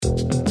You're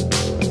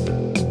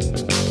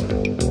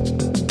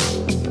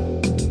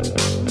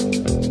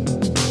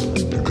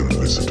gonna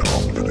listen to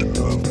Hoffman and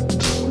love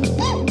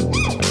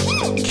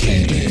it.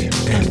 Katie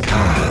and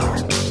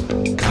Kyle.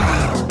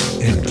 Kyle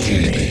and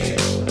Katie.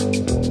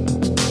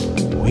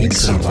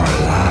 Weeks of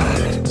our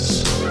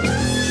lives.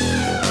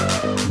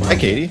 Hi,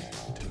 Katie.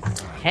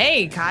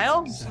 Hey,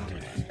 Kyle.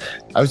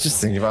 I was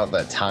just thinking about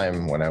that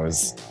time when I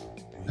was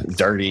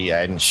dirty. I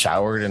hadn't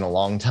showered in a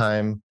long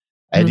time.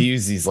 I had to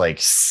use these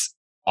like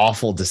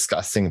awful,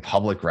 disgusting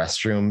public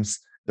restrooms.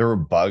 There were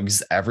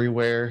bugs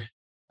everywhere.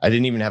 I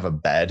didn't even have a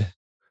bed.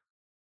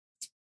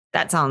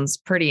 That sounds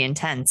pretty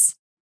intense.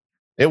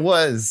 It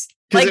was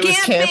because Like it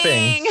was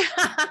camping.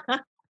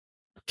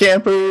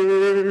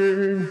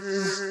 Campers.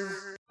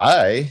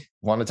 I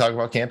want to talk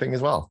about camping as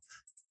well.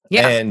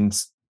 Yeah. And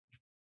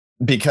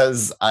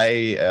because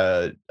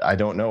I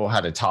don't know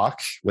how to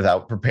talk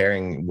without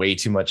preparing way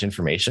too much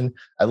information,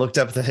 I looked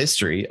up the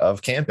history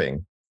of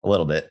camping a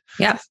little bit.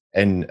 Yeah.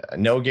 And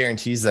no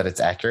guarantees that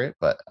it's accurate,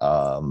 but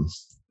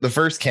the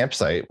first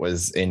campsite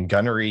was in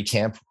Gunnery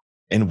Camp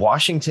in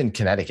Washington,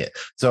 Connecticut.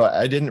 So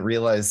I didn't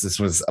realize this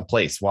was a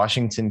place,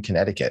 Washington,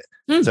 Connecticut.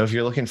 So if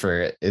you're looking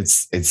for it,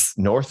 it's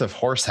north of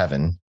Horse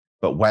Heaven,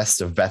 but west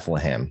of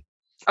Bethlehem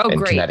in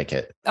Great.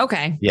 Connecticut.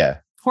 Okay. Yeah.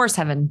 Horse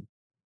Heaven.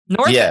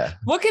 North. Yeah.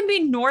 What can be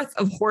north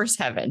of Horse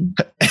Heaven?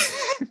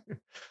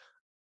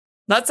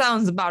 That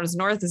sounds about as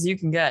north as you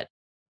can get.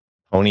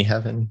 Pony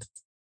Heaven.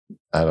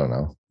 I don't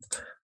know.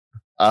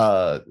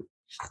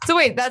 So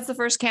wait, that's the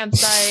first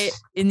campsite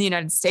in the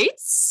United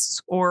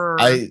States, or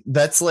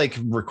that's like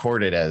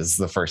recorded as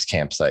the first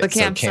campsite. the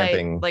campsite So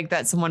camping, like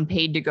that someone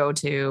paid to go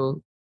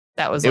to?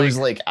 That was it was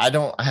like, I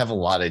don't have a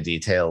lot of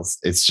details.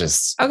 It's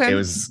just, Okay. It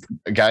was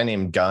a guy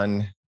named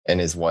Gunn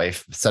and his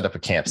wife set up a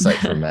campsite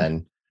for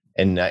men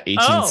in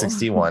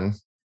 1861. And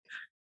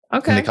they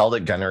okay. called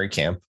it Gunnery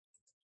Camp.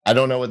 I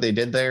don't know what they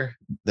did there.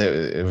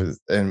 It was,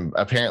 and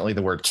apparently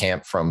the word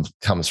camp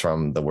comes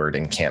from the word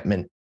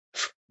encampment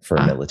for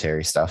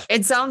military stuff.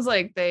 It sounds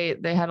like they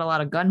had a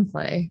lot of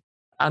gunplay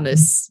on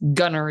this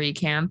gunnery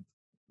camp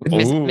with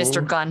Ooh.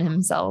 Mr. Gunn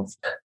himself.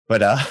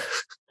 But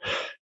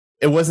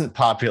it wasn't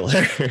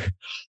popular.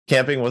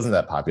 Camping wasn't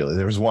that popular.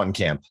 There was one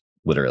camp,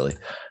 literally.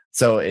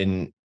 So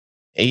in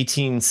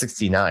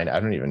 1869, I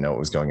don't even know what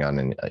was going on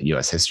in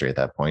U.S. history at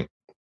that point.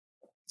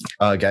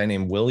 A guy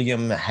named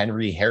William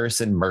Henry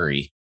Harrison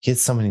Murray, he had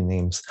so many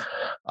names,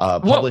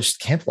 published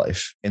Camp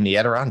Life in the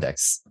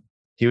Adirondacks.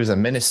 He was a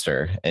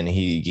minister and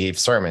he gave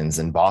sermons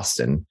in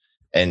Boston,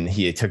 and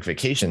he took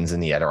vacations in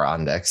the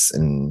Adirondacks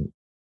and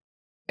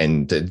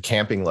did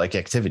camping like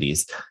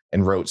activities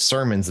and wrote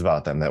sermons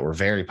about them that were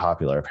very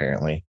popular,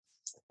 apparently,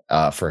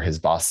 for his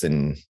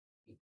Boston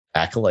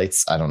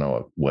acolytes. I don't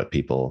know what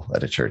people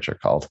at a church are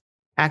called.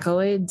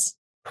 Accolades?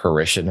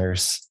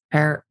 Parishioners.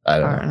 I I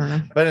don't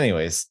know. But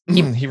anyways,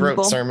 he wrote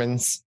People?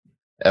 sermons,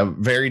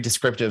 very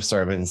descriptive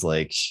sermons,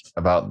 like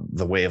about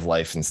the way of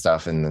life and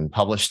stuff, and then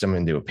published them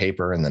into a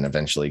paper, and then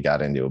eventually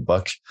got into a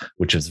book,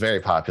 which was very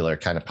popular,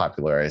 kind of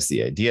popularized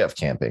the idea of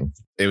camping.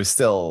 It was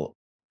still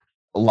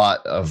a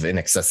lot of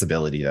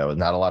inaccessibility, though,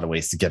 not a lot of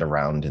ways to get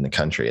around in the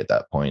country at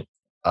that point.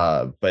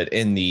 But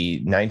in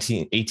the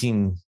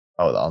 1918,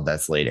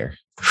 that's later.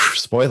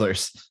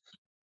 Spoilers.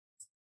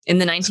 In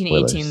the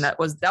 1918,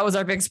 Spoilers. that was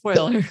our big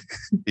spoiler.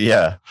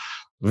 Yeah.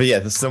 But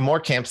yeah, so more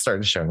camps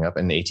started showing up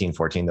in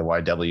 1814. The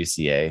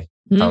YWCA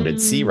founded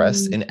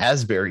Searest in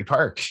Asbury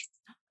Park,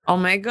 Oh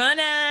my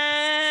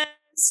goodness.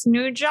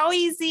 New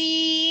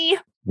Jersey.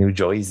 New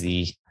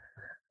Jersey.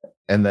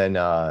 And then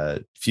a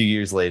few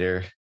years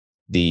later,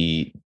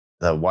 the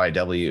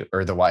YW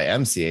or the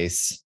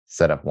YMCA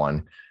set up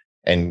one.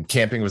 And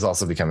camping was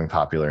also becoming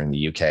popular in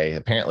the UK.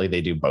 Apparently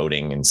they do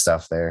boating and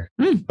stuff there.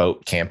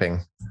 Boat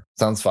camping.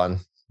 Sounds fun.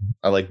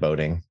 I like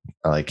boating.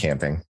 I like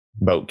camping.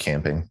 Boat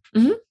camping.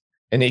 Mhm.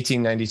 In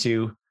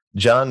 1892,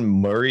 John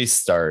Murray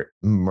started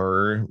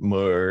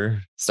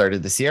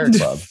the Sierra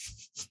Club,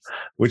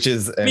 which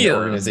is an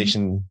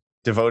organization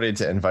devoted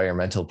to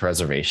environmental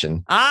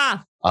preservation.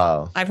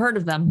 I've heard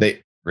of them.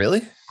 They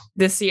really?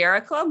 The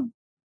Sierra Club?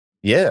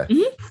 Yeah.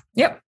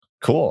 Yep.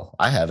 Cool.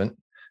 I haven't.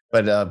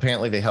 But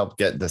apparently they helped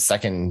get the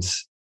second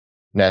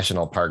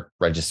national park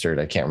registered.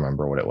 I can't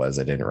remember what it was.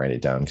 I didn't write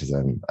it down because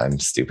I'm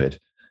stupid.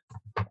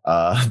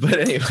 But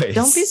anyways.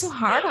 Don't be so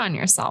hard on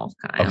yourself,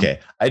 Kyle. Okay.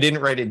 I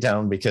didn't write it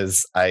down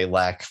because I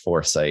lack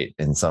foresight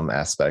in some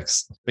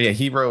aspects. But yeah,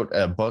 he wrote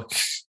a book.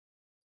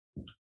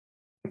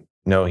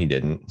 No, he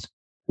didn't.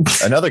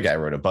 Another guy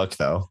wrote a book,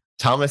 though.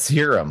 Thomas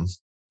Hiram.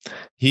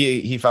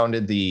 He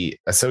founded the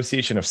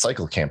Association of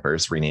Cycle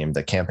Campers, renamed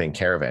the Camping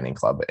Caravanning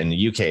Club in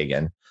the UK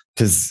again,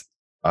 because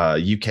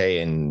UK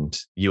and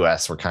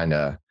US were kind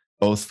of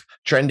both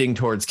trending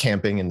towards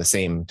camping in the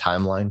same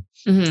timeline.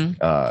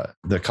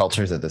 The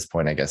cultures at this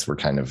point, I guess, were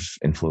kind of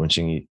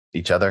influencing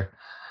each other.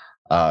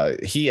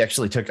 He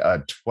actually took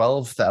a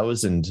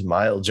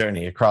 12,000-mile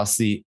journey across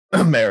the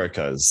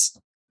Americas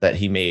that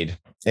he made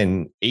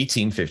in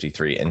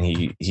 1853, and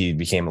he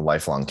became a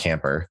lifelong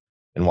camper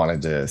and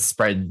wanted to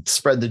spread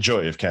the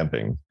joy of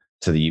camping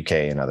to the UK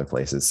and other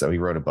places. So he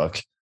wrote a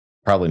book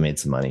Probably made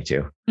some money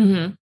too.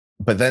 Mhm.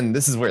 But then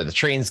this is where the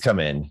trains come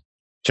in.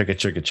 Chugga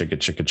chugga chugga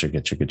chugga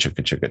chugga chugga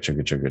chugga chugga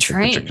chugga chugga chugga chugga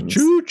Trains?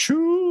 choo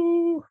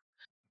choo.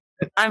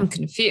 I'm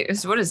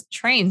confused. What does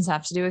trains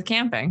have to do with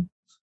camping?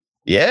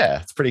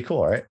 Yeah, it's pretty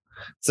cool, right?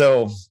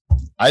 So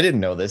I didn't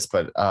know this,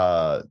 but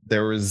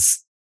there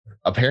was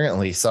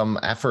apparently some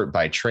effort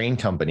by train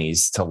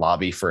companies to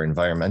lobby for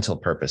environmental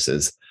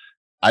purposes.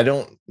 I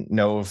don't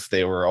know if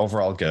they were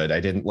overall good. I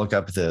didn't look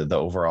up the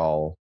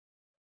overall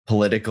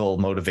political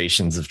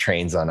motivations of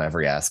trains on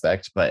every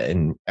aspect, but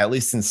at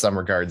least in some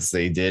regards,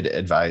 they did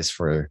advise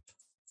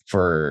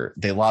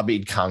they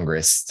lobbied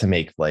Congress to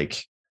make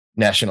like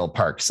national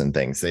parks and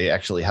things. They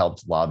actually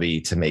helped lobby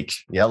to make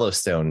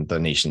Yellowstone the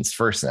nation's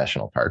first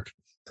national park.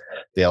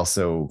 They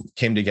also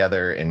came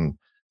together and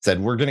said,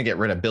 we're going to get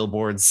rid of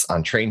billboards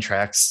on train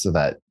tracks so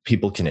that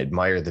people can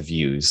admire the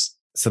views.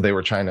 So they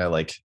were trying to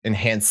like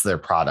enhance their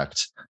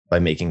product by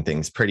making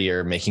things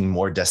prettier, making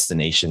more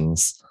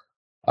destinations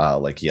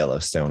like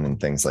Yellowstone and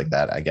things like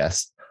that, I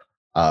guess.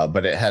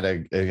 But it had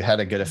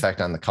a good effect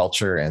on the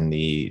culture and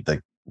the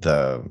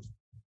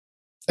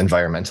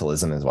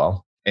environmentalism as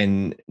well.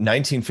 In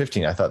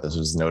 1915, I thought this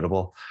was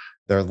notable.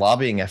 Their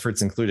lobbying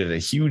efforts included a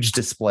huge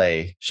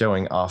display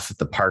showing off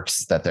the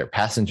parks that their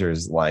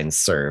passengers lines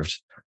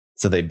served.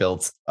 So they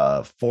built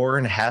a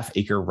 4.5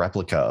 acre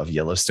replica of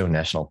Yellowstone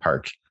National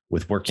Park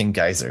with working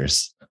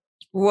geysers.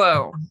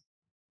 Whoa.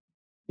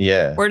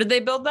 Yeah. Where did they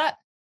build that?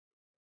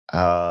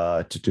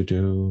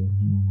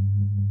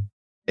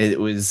 It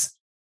was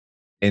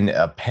in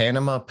a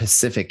Panama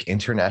Pacific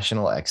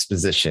International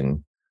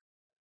Exposition.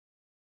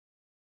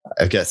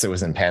 I guess it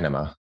was in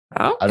Panama.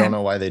 Oh, I don't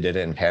know why they did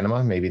it in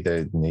Panama. Maybe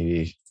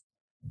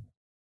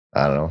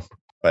I don't know,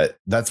 but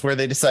that's where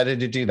they decided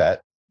to do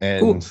that.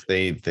 And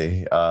they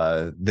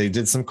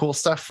did some cool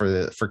stuff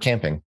for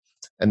camping,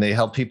 and they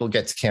helped people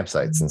get to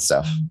campsites and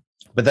stuff.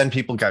 But then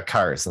people got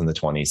cars in the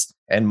 20s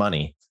and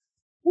money.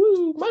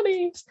 Woo,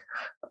 money.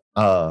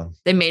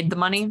 They made the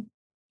money.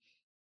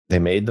 They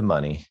made the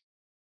money.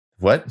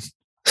 What?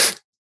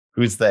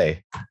 Who's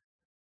they?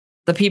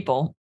 The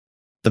people.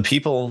 The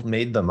people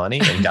made the money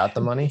and got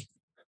the money.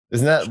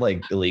 Isn't that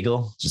like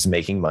illegal? Just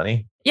making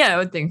money? Yeah, I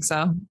would think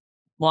so.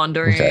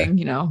 Laundering, Okay.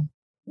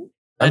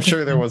 I'm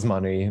sure there was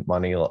money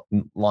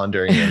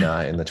laundering in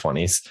the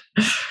 20s.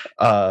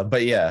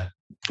 But yeah.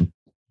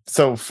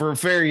 So for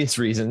various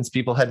reasons,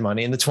 people had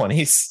money in the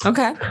 20s.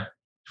 Okay.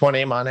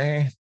 20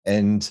 money.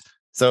 And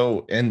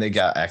they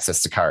got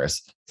access to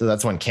cars. So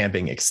that's when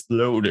camping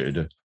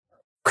exploded.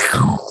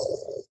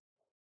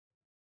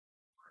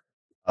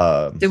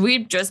 Did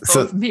we just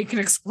both make an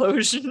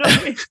explosion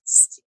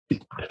noise?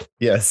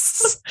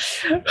 Yes.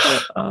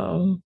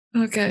 Oh,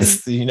 okay.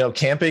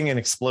 Camping and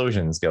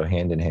explosions go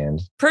hand in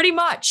hand. Pretty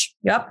much.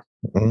 Yep.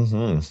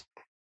 Mm-hmm.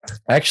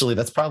 Actually,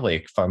 that's probably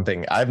a fun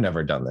thing. I've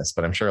never done this,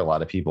 but I'm sure a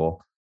lot of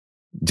people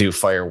do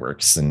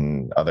fireworks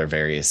and other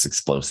various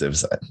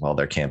explosives while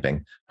they're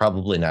camping.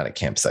 Probably not at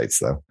campsites,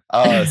 though.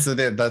 So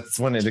that's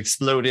when it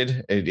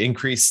exploded. It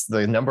increased,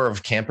 the number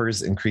of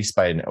campers increased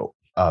by an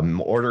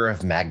order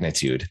of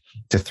magnitude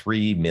to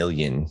 3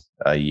 million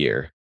a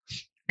year.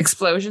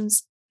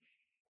 Explosions?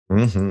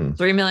 Mm-hmm.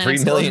 3 million 3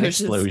 explosions. million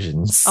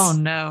explosions. Oh,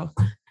 no.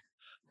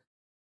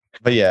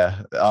 But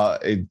yeah,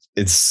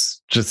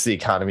 it's just the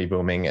economy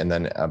booming. And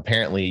then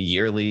apparently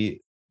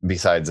yearly,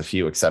 besides a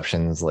few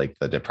exceptions like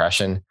the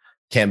Depression,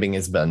 camping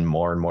has been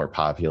more and more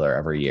popular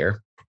every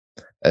year,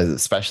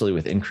 especially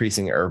with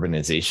increasing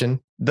urbanization.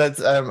 That's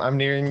I'm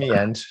nearing the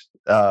end.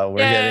 We're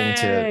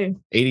getting to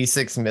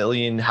 86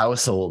 million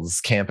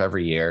households camp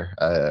every year.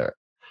 The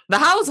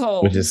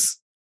household. Which is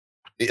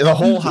the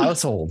whole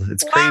household.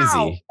 It's Wow.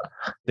 crazy.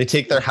 They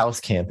take their house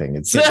camping.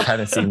 It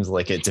kind of seems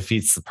like it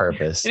defeats the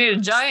purpose. You need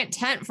a giant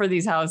tent for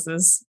these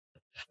houses.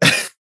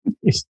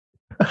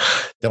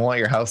 Don't want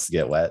your house to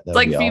get wet. It's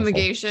like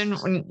fumigation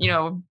when,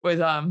 with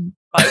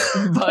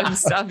bug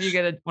stuff, you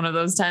get one of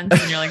those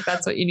tents and you're like,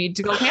 that's what you need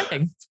to go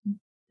camping.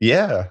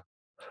 Yeah,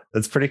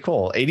 that's pretty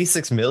cool.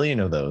 86 million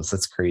of those.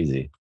 That's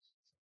crazy.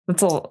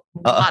 That's a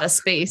lot of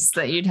space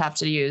that you'd have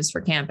to use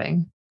for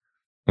camping.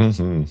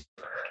 Mm-hmm.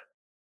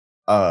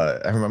 I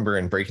remember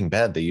in Breaking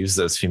Bad, they used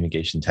those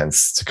fumigation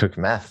tents to cook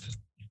meth.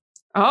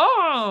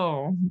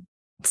 Oh,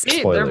 see,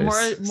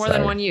 Spoilers. they're more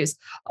than one use.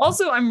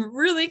 Also, I'm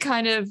really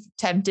kind of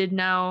tempted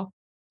now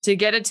to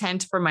get a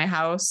tent for my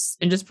house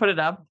and just put it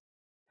up.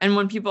 And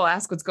when people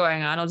ask what's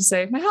going on, I'll just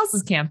say, my house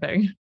is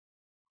camping.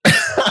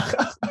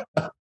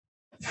 That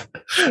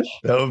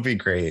would be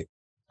great.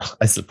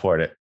 I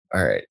support it.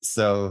 All right.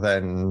 So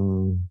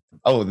then,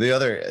 the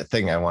other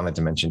thing I wanted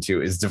to mention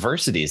too is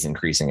diversity is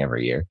increasing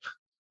every year,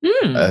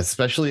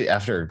 especially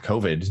after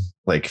COVID.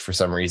 Like for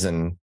some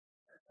reason,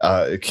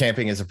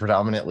 camping is a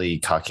predominantly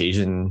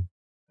Caucasian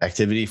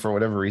activity for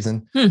whatever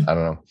reason. I don't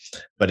know,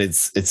 but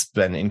it's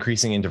been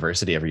increasing in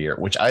diversity every year,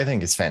 which I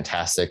think is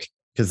fantastic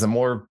because the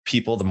more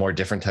people, the more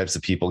different types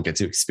of people get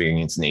to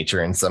experience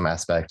nature in some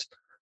aspect,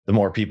 the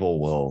more people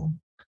will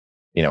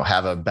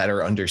have a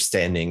better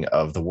understanding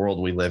of the world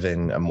we live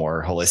in, a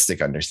more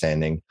holistic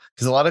understanding.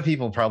 Because a lot of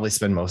people probably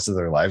spend most of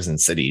their lives in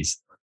cities.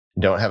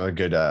 don't have a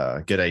good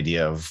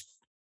idea of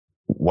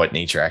what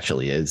nature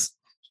actually is.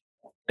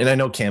 And I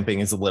know camping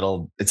is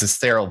it's a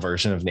sterile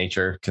version of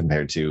nature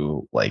compared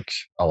to like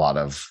a lot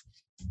of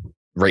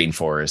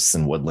rainforests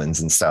and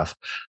woodlands and stuff,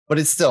 but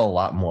it's still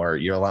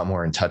you're a lot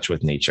more in touch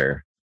with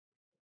nature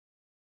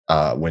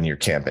when you're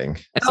camping.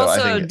 It So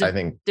also I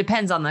think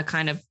depends on the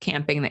kind of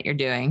camping that you're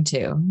doing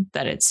too,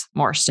 that it's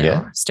more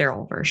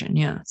sterile version.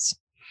 Yes.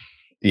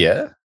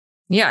 yeah.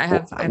 Yeah, I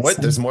have What?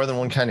 some- There's more than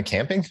one kind of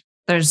camping?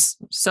 there's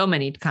so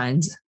many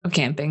kinds of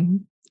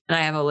camping, and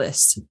I have a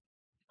list.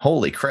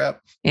 Holy crap.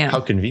 Yeah.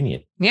 How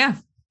convenient. Yeah.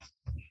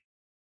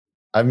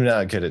 I'm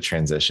not good at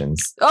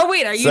transitions. Oh,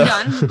 wait, are you So-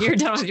 done? You're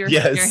done with your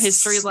Yes.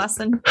 history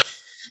lesson?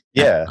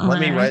 Yeah. All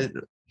right.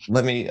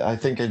 I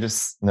think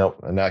nope,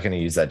 I'm not going to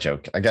use that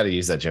joke. I got to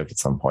use that joke at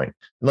some point,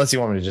 unless you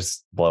want me to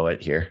just blow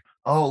it here.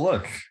 Oh,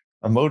 look,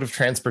 a mode of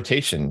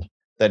transportation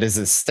that is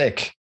a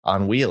stick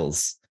on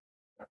wheels.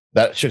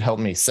 That should help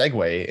me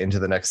segue into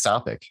the next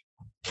topic.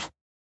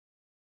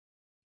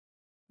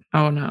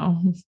 Oh,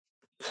 no.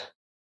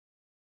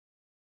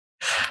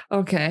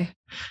 Okay.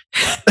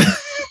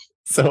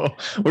 So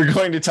we're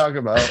going to talk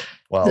about,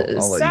 well,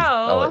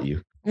 I'll let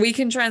you. We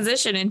can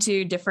transition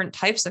into different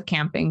types of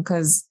camping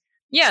because,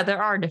 yeah,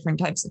 there are different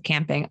types of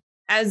camping.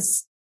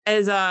 As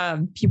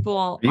people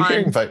Are you on,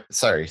 hearing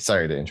sorry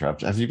to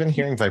interrupt. Have you been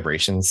hearing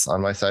vibrations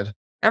on my side?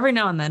 every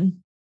now and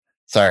then.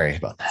 Sorry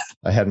about that.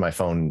 I had my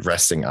phone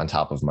resting on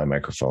top of my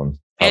microphone.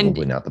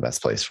 Probably not the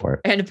best place for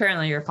it. And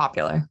apparently you're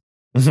popular.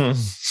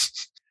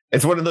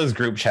 It's one of those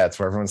group chats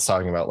where everyone's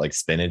talking about like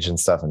spinach and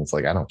stuff. And it's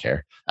like, I don't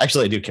care.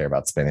 Actually, I do care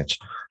about spinach,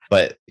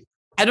 but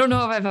I don't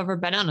know if I've ever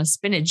been on a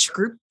spinach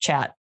group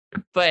chat,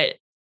 but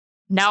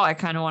now I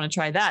kind of want to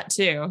try that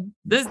too.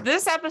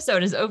 This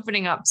episode is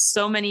opening up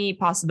so many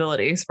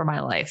possibilities for my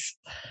life.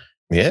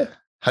 yeah.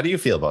 How do you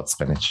feel about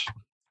spinach?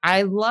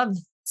 I love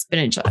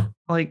spinach.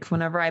 Like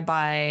whenever I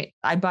buy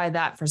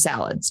that for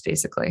salads,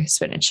 basically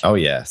spinach. Oh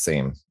yeah,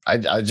 same.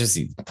 I just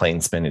eat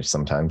plain spinach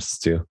sometimes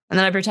too. And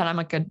then I pretend I'm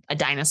like a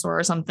dinosaur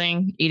or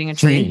something eating a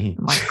tree.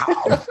 I'm like,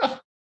 ow,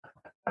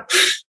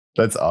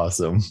 That's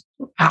awesome.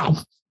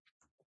 ow.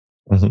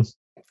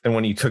 And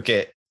when you cook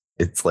it,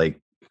 it's like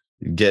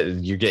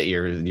you get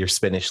your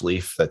spinach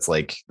leaf that's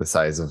like the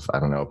size of, I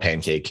don't know, a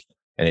pancake,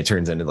 and it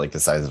turns into like the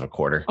size of a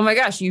quarter. Oh my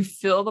gosh, you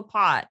fill the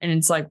pot and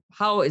it's like,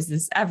 how is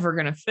this ever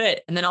going to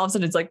fit? And then all of a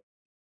sudden it's like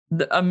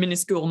a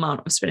minuscule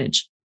amount of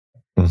spinach.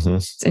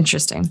 It's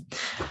interesting.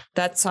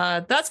 That's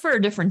for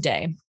a different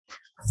day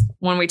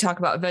when we talk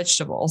about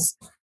vegetables.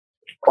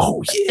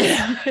 Oh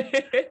yeah.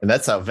 And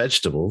that's how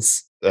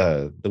vegetables,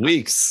 the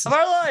weeks. Of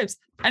our lives.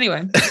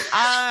 Anyway,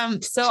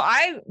 so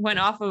I went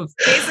off of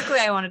basically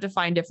I wanted to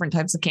find different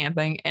types of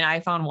camping, and I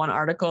found one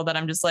article that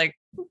I'm just like,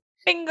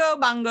 bingo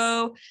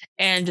bongo,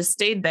 and just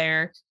stayed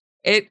there.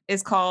 It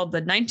is called the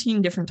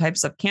 19 different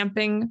types of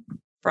camping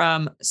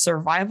from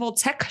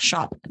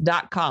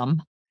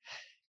survivaltechshop.com.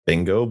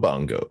 Bingo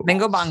bongo.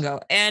 Bingo bongo.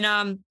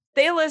 And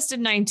they listed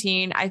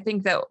 19. I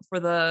think that for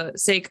the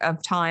sake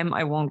of time,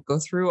 I won't go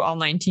through all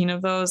 19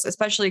 of those,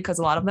 especially because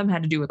a lot of them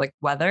had to do with like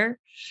weather,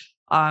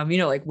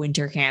 like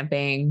winter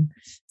camping.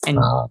 And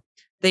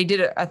they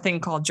did a thing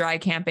called dry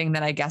camping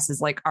that I guess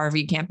is like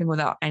RV camping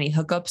without any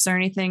hookups or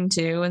anything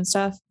too and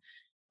stuff.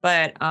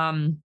 But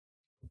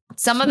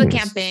some of the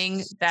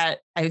camping that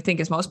I think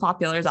is most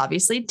popular is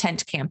obviously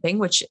tent camping,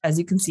 which as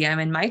you can see, I'm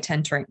in my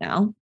tent right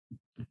now.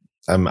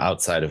 I'm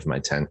outside of my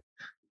tent.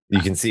 You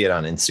can see it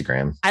on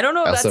Instagram. I don't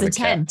know if I that's also a have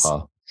cat tent.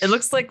 paw. It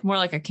looks like more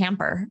like a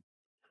camper.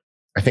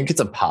 I think it's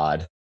a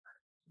pod.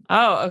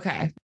 Oh,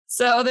 okay.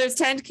 So there's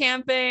tent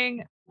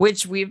camping,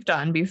 which we've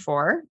done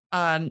before.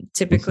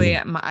 Typically,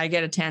 I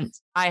get a tent.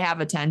 I have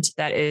a tent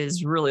that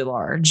is really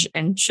large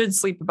and should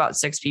sleep about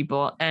 6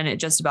 people, and it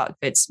just about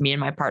fits me and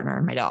my partner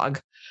and my dog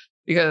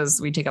because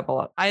we take up a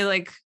lot. I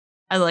like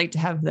to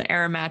have the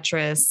air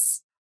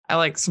mattress. I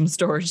like some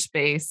storage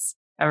space,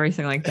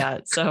 everything like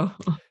that. So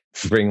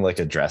Bring like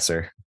a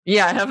dresser.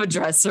 yeah, I have a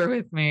dresser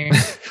with me.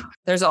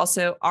 There's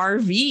also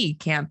RV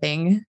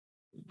camping,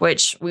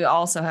 which we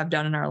also have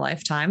done in our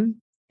lifetime.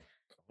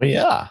 Well,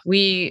 yeah.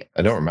 We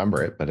I don't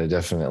remember it, but I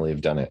definitely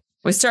have done it.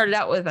 We started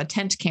out with a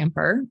tent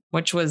camper,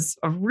 which was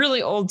a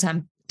really old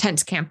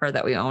tent camper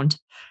that we owned.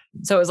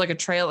 So it was like a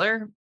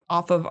trailer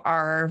off of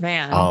our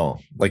van. Oh,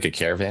 like a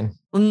caravan?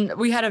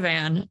 We had a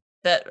van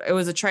that it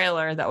was a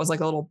trailer that was like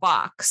a little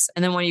box.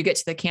 And then when you get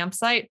to the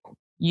campsite,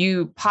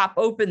 you pop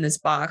open this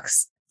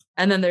box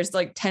and then there's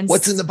like tents.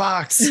 What's in the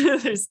box?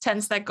 There's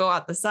tents that go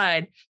out the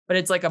side, but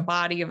it's like a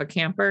body of a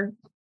camper.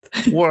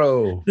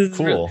 Whoa, This is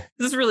cool.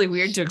 This is really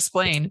weird to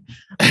explain.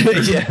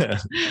 Yeah.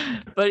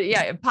 But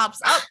yeah, it pops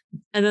up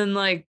and then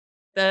like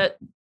the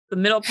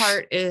middle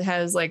part, it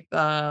has like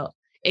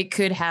it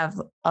could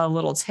have a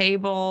little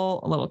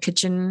table, a little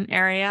kitchen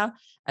area,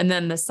 and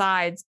then the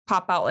sides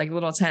pop out like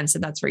little tents,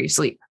 and that's where you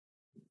sleep.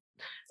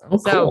 Oh,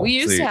 So cool. we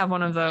used to have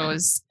one of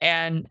those,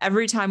 and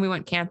every time we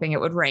went camping, it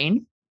would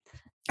rain.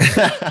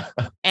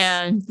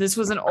 And this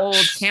was an old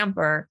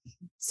camper.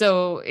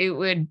 So it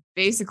would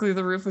basically,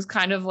 the roof was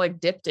kind of like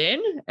dipped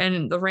in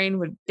and the rain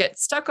would get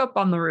stuck up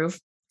on the roof.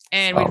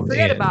 And we'd Oh,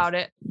 forget man. about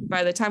it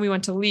by the time we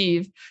went to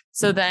leave.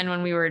 So then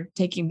when we were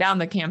taking down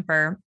the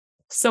camper,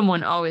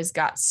 someone always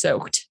got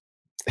soaked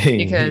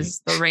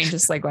because the rain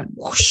just like went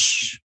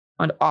whoosh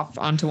off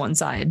onto one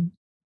side.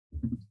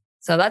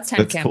 So that's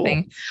tent That's cool.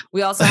 camping.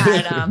 We also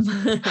had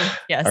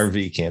yes.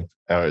 RV camp.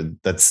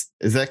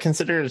 Is that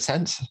considered a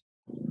tent?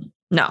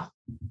 No.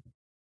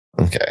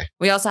 Okay.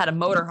 We also had a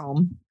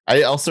motorhome.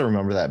 I also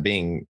remember that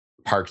being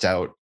parked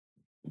out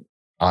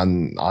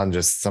on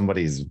just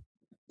somebody's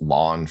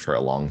lawn for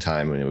a long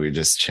time, and we were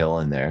just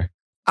chilling there.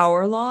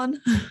 Our lawn?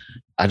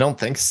 I don't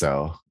think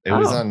so. It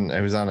was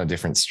Oh. on a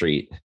different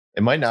street.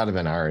 It might not have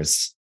been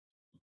ours.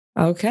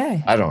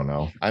 Okay. I don't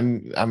know.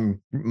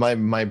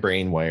 My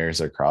brain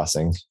wires are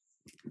crossing.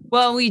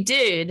 Well, we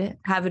did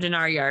have it in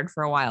our yard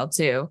for a while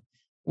too,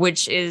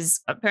 which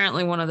is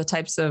apparently one of the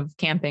types of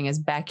camping is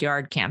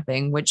backyard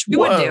camping, which we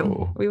would do.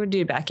 Whoa. We would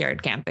do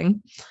backyard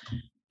camping,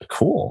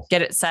 Cool.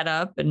 get it set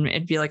up, and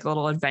it'd be like a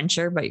little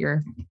adventure, but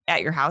you're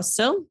at your house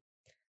still.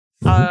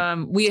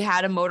 We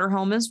had a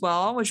motorhome as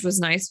well, which was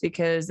nice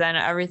because then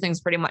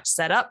everything's pretty much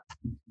set up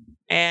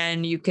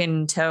and you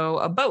can tow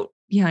a boat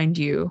behind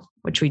you,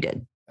 which we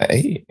did.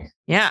 Hey.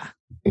 Yeah.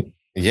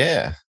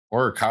 Yeah.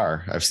 Or a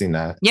car. I've seen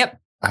that. Yep.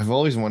 I've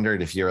always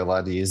wondered if you're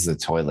allowed to use the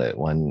toilet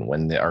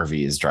when the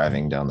RV is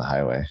driving down the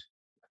highway.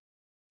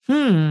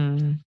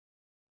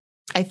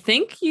 I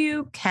think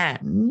you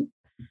can.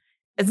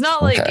 It's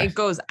not like Okay. it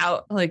goes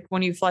out, like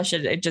when you flush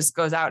it, it just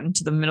goes out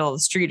into the middle of the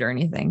street or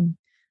anything.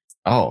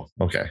 Oh,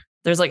 okay.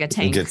 There's like a It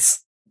tank.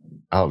 gets.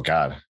 Oh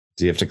God.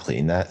 Do you have to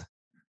clean that?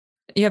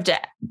 You have to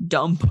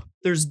dump.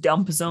 There's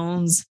dump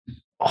zones.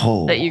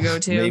 Oh, That you go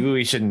to? Maybe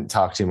we shouldn't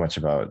talk too much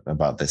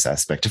about this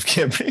aspect of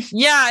camping.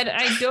 Yeah,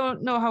 I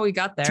don't know how we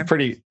got It's a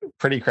there.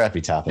 pretty crappy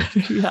topic.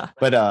 Yeah.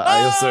 But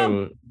I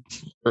also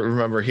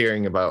remember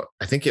hearing about,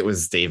 I think it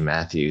was Dave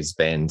Matthews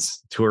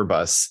Band's tour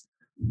bus.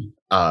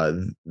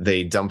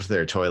 They dumped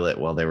their toilet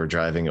while they were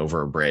driving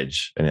over a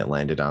bridge, and it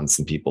landed on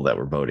some people that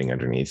were boating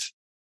underneath.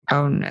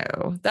 Oh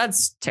no,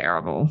 that's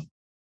terrible.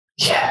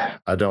 Yeah,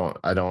 I don't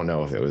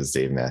know if it was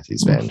Dave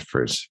Matthews Band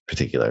for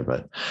particular,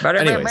 but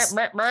anyways. Do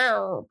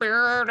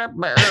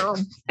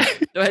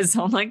I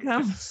sound like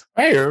them?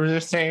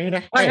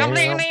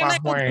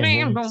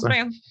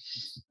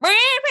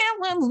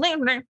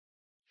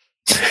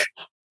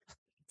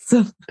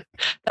 So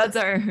that's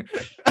our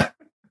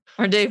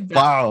Dave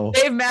Wow,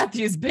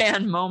 Matthews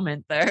Band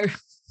moment there.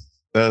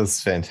 that was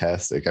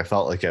fantastic. I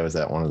felt like I was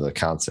at one of the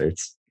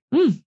concerts.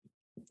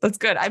 That's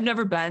good. I've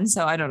never been,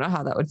 so I don't know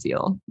how that would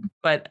feel,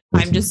 but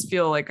I just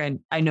feel like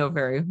I know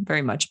very,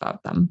 very much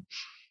about them.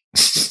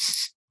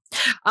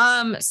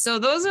 So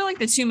those are like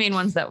the two main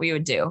ones that we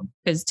would do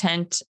is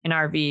tent and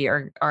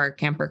RV or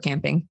camper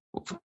camping.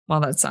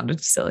 Well, that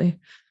sounded silly.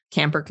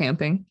 Camper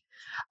camping.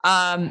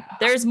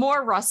 There's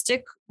more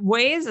rustic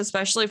ways,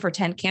 especially for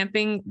tent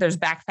camping. There's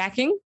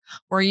backpacking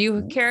where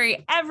you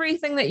carry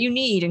everything that you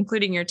need,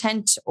 including your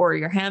tent or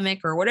your hammock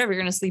or whatever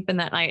you're going to sleep in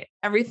that night,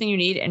 everything you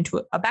need into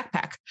a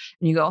backpack,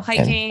 and you go And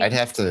hiking. I'd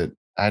have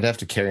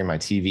to carry my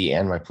TV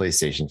and my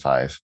PlayStation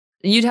 5.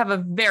 You'd have a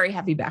very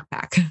heavy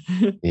backpack.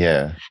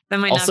 Yeah. That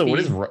might Also, not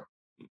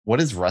be. what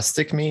does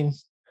rustic mean?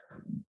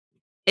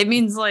 It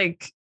means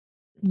like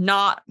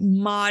not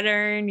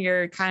modern.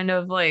 You're kind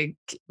of like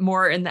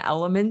more in the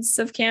elements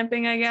of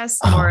camping, I guess.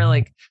 More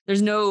like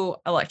there's no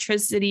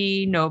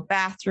electricity, no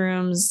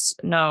bathrooms,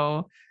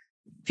 no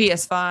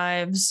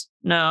PS5s,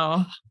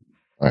 no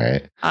All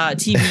right.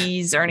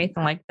 TVs or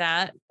anything like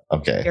that.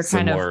 Okay. You're So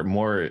kind of-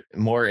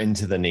 more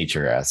into the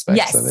nature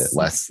aspects of it,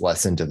 Yes.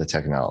 less into the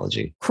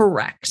technology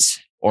Correct.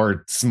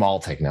 or small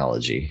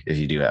technology if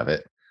you do have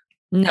it.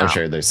 No. I'm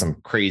sure there's some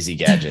crazy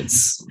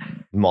gadgets,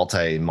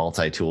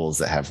 multi tools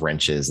that have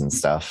wrenches and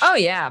stuff. Oh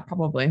yeah,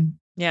 probably.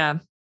 Yeah.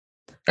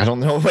 I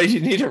don't know why you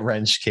need a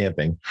wrench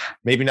camping.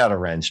 Maybe not a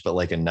wrench, but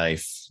like a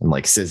knife and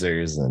like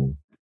scissors and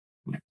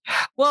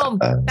Well,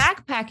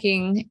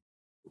 backpacking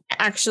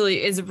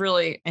actually is a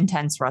really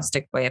intense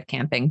rustic way of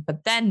camping,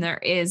 but then there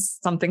is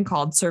something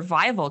called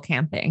survival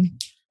camping.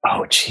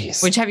 oh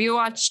geez. Which have you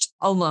watched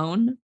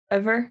Alone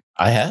ever?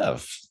 I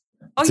have.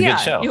 Oh It's a good yeah,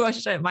 show. you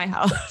watched it at my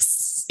house.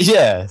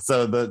 Yeah.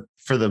 So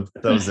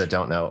those that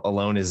don't know,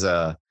 Alone is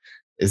a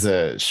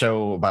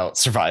show about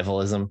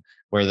survivalism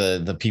where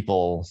the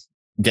people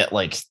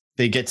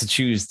they get to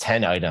choose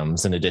 10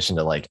 items in addition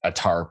to like a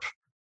tarp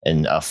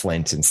and a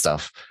flint and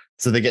stuff.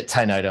 So they get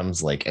 10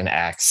 items like an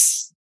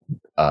axe,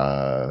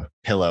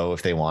 pillow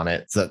if they want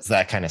it. So that's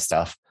that kind of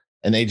stuff.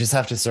 And they just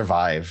have to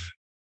survive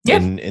Yeah.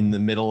 in the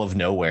middle of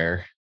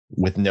nowhere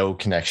with no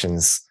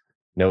connections,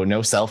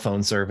 no cell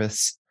phone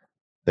service.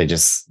 They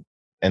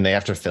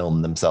have to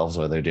film themselves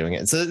while they're doing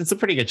it. So it's a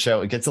pretty good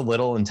show. It gets a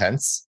little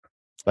intense,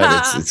 but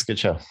it's a good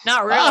show.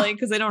 Not really,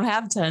 because they don't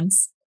have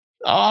tents.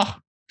 Oh,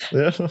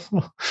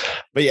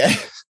 but yeah,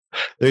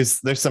 there's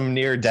some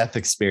near death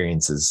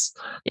experiences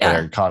that Yeah.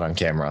 are caught on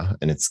camera,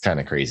 and it's kind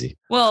of crazy.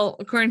 Well,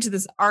 according to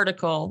this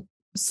article,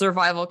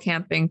 survival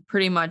camping,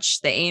 pretty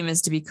much the aim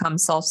is to become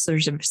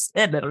self-sufficient.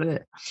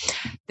 The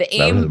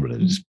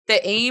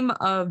aim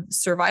of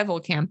survival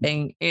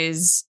camping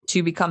is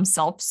to become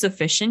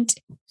self-sufficient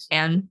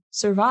and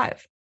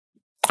survive.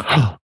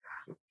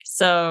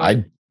 So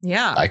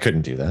I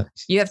couldn't do that.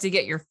 You have to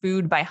get your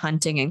food by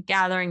hunting and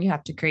gathering. You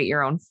have to create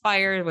your own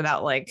fire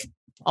without like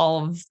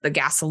all of the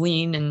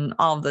gasoline and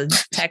all of the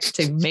tech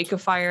to make a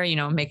fire,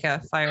 make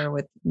a fire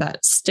with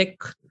that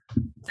stick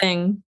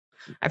thing.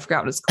 I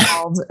forgot what it's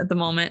called at the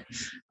moment.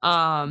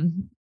 Or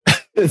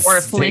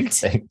a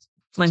flint.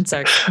 Flints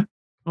are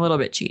a little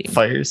bit cheating.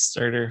 Fire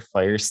starter,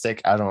 fire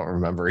stick. I don't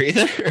remember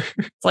either.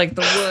 It's like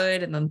the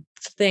wood and the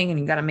thing, and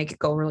you got to make it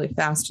go really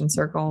fast in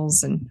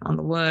circles and on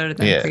the wood, and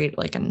then create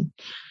like an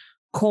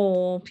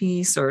coal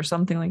piece or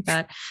something like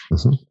that.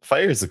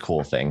 Fire is a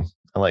cool thing.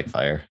 I like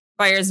fire.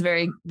 Fire is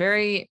very,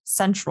 very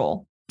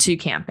central to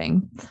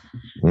camping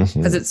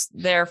because it's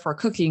there for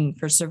cooking,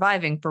 for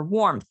surviving, for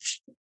warmth,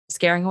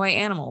 scaring away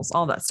animals,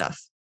 all that stuff.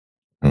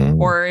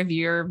 Or if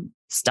you're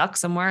stuck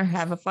somewhere,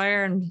 have a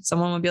fire, and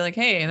someone will be like,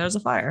 "Hey, there's a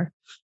fire,"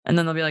 and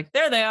then they'll be like,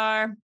 "There they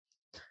are."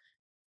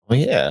 Well,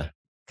 yeah.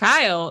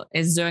 Kyle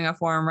is doing a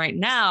form right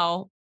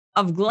now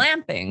of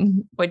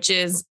glamping, which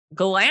is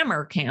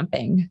glamour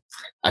camping.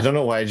 I don't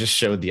know why I just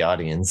showed the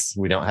audience.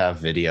 We don't have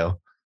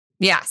video.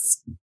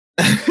 Yes.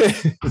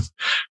 But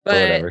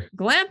whatever.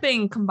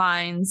 Glamping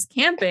combines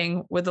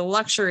camping with the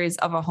luxuries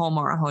of a home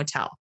or a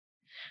hotel.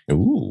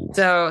 Ooh.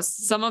 So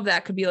some of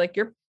that could be like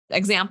your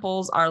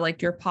examples are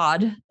like your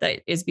pod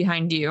that is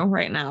behind you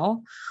right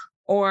now,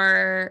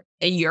 or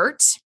a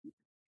yurt,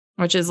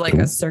 which is like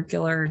a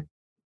circular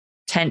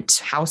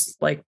tent house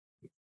like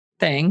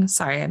thing.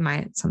 Sorry,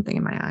 something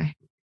in my eye.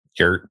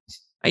 Yurt.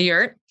 A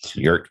yurt.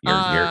 Yurt.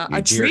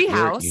 A tree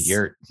house.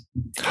 Yurt.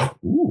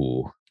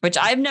 Ooh. Which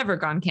I've never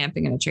gone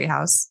camping in a tree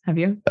house. Have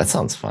you? That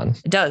sounds fun.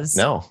 It does.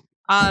 No.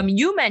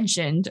 You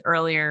mentioned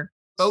earlier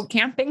boat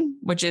camping,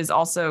 which is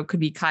also could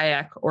be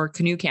kayak or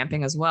canoe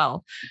camping as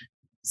well.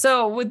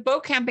 So with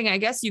boat camping, I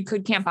guess you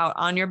could camp out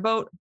on your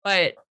boat,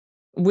 but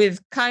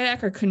with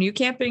kayak or canoe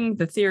camping,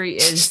 the theory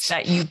is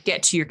that you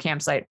get to your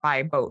campsite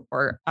by boat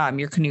or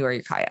your canoe or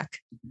your kayak.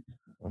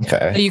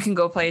 Okay. So you can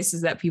go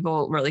places that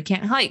people really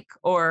can't hike,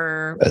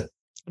 or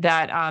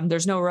that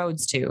there's no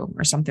roads to,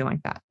 or something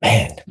like that.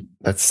 Man,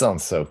 that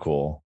sounds so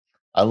cool.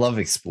 I love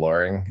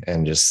exploring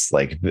and just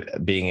like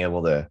being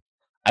able to,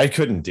 I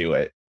couldn't do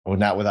it. Well,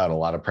 not without a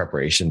lot of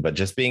preparation, but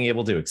just being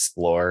able to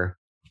explore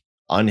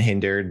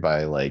unhindered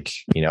by like,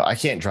 I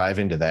can't drive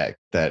into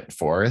that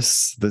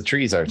forest. The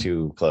trees are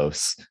too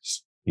close.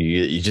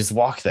 You just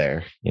walk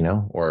there,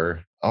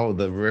 or,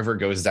 the river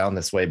goes down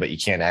this way, but you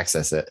can't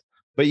access it.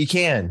 But you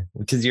can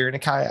because you're in a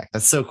kayak.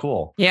 That's so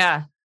cool.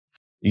 Yeah.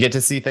 You get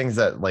to see things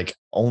that like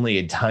only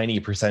a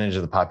tiny percentage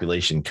of the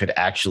population could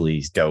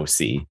actually go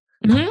see.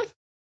 Mm-hmm.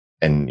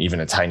 And even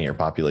a tinier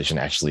population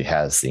actually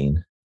has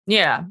seen.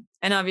 Yeah.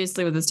 And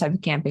obviously with this type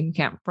of camping, you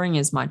can't bring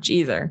as much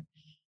either,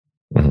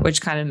 which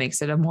kind of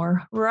makes it a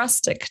more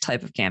rustic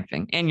type of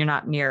camping. And you're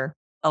not near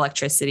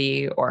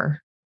electricity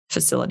or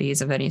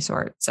facilities of any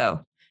sort.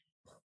 So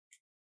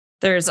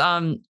there's,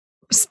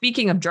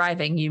 speaking of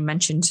driving, you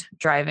mentioned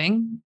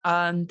driving.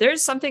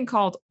 There's something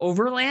called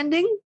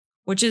overlanding,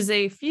 which is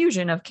a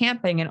fusion of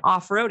camping and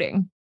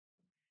off-roading.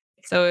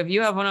 So if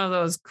you have one of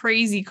those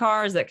crazy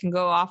cars that can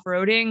go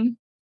off-roading,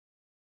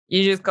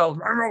 you just go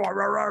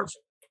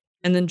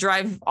and then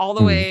drive all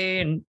the way,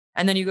 and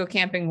then you go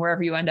camping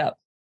wherever you end up.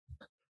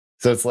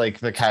 So it's like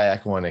the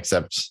kayak one,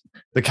 except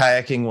the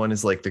kayaking one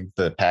is like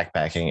the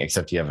backpacking,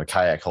 except you have a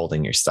kayak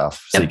holding your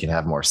stuff, so you can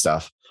have more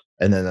stuff.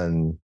 And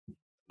then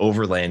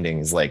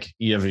overlanding is like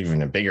you have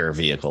even a bigger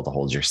vehicle to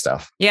hold your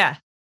stuff. Yeah,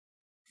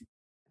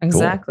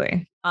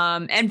 exactly.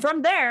 Cool. And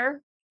from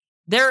there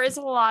is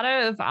a lot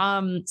of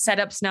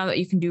setups now that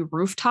you can do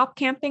rooftop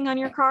camping on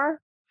your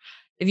car.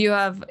 If you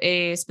have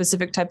a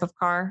specific type of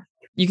car,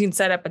 you can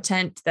set up a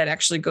tent that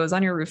actually goes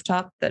on your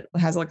rooftop that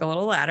has like a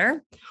little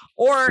ladder,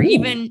 or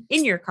even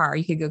in your car,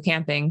 you could go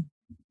camping,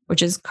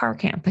 which is car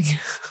camping.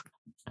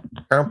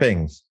 Car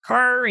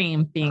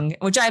camping,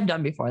 which I've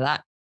done before.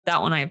 That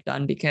one I've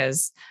done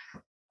because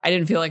I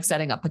didn't feel like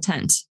setting up a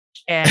tent.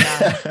 And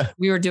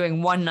we were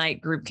doing one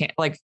night group camp,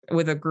 like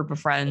with a group of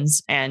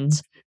friends, and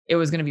it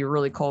was going to be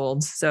really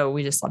cold. So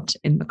we just slept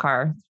in the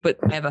car, but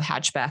I have a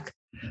hatchback,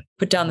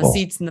 put down the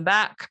seats in the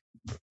back,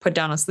 put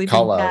down a sleeping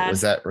pad.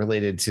 Was that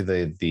related to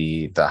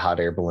the hot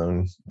air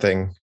balloon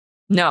thing?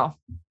 No.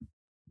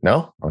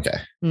 Okay.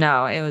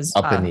 No, it was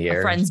up in the air.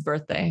 A friend's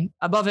birthday.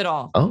 Above it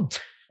all. Oh,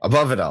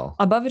 above it all.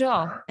 Above it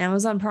all.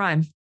 Amazon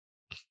Prime.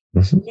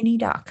 Mini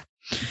doc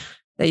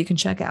that you can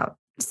check out.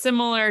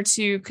 Similar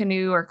to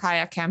canoe or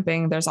kayak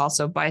camping, there's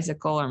also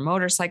bicycle or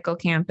motorcycle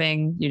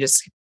camping. You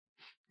just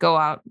go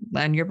out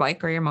on your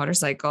bike or your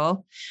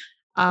motorcycle.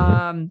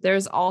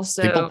 There's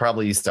also people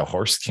probably used to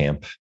horse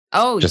camp.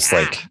 Oh, just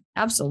like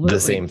absolutely the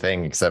same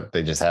thing, except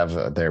they just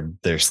have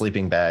their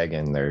sleeping bag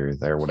and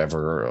their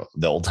whatever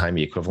the old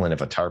timey equivalent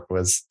of a tarp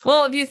was.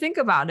 Well, if you think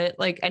about it,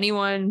 like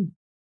anyone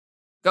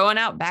going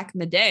out back in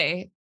the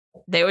day,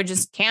 they would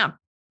just camp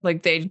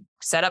Like they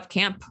set up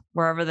camp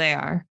wherever they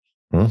are.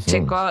 Mhm. To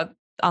go out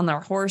on their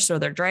horse or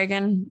their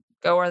dragon,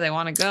 go where they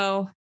want to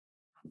go.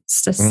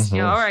 It's just,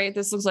 Mhm. all right,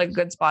 this looks like a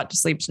good spot to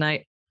sleep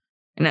tonight.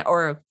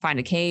 Or find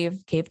a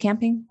cave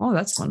camping. Oh,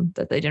 that's one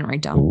that they didn't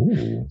write down.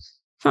 Ooh.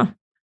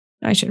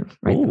 I should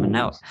write them a Ooh.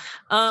 note.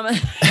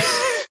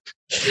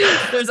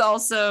 There's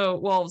also,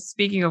 well,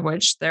 speaking of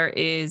which, there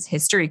is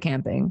history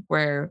camping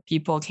where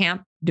people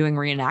camp doing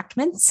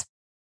reenactments.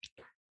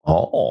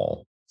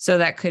 Oh. So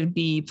that could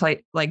be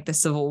like the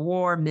Civil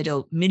War,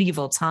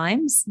 medieval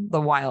times, the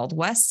Wild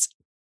West.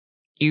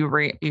 You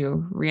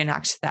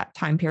reenact that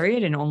time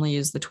period and only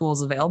use the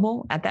tools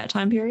available at that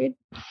time period.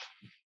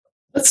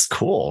 That's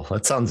cool.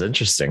 That sounds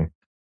interesting.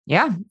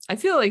 Yeah, I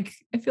feel like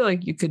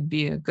you could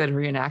be a good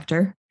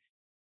reenactor.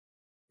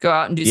 Go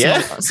out and do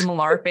some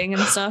LARPing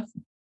and stuff.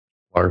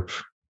 LARP.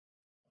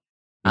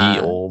 Ye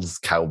Uh, old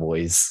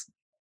cowboys.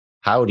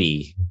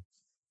 Howdy,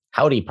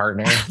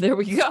 partner. There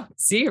we go.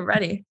 See, you're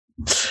ready.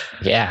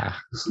 Yeah,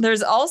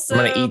 There's also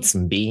I'm gonna eat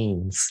some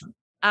beans.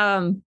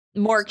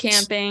 more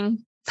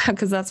camping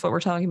because that's what we're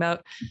talking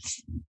about.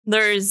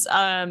 There's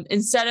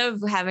instead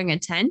of having a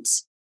tent,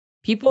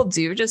 people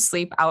do just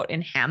sleep out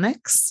in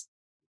hammocks.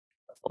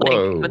 Like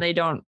Whoa. when they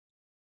don't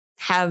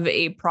have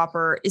a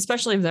proper,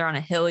 especially if they're on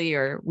a hilly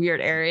or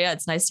weird area,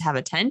 it's nice to have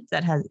a tent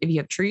that has, if you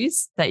have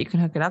trees that you can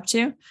hook it up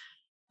to.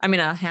 I mean,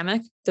 a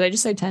hammock. Did I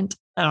just say tent?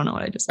 I don't know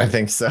what I just said. I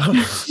think so.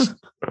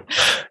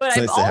 But It's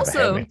nice to have a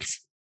hammock.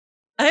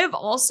 I have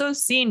also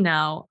seen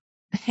now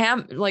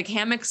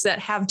hammocks that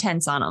have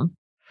tents on them.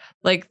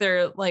 Like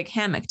they're like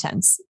hammock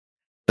tents.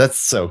 That's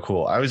so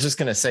cool. I was just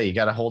gonna say you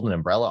got to hold an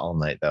umbrella all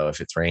night though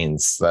if it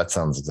rains. That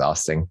sounds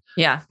exhausting.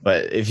 Yeah.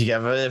 But if you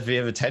have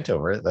a tent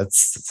over it, that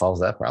solves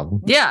that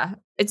problem. Yeah.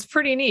 It's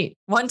pretty neat.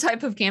 One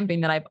type of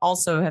camping that I've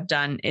also have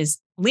done is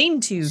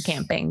lean-to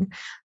camping.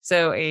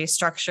 So a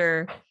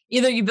structure,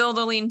 either you build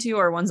a lean-to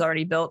or one's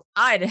already built.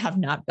 I have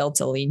not built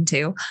a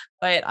lean-to,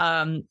 but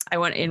I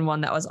went in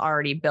one that was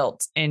already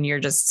built, and you're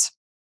just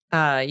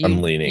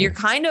I'm leaning. You're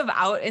kind of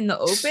out in the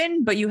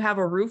open, but you have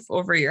a roof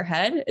over your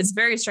head. It's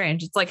very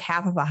strange. It's like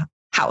half of a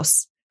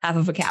house, half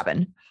of a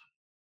cabin.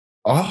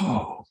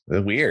 Oh,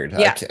 weird.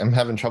 Yeah. I'm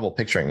having trouble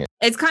picturing it.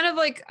 It's kind of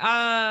like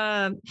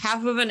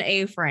half of an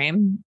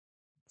A-frame.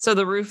 So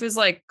the roof is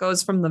like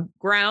goes from the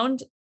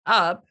ground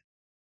up,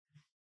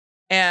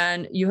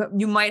 and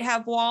you might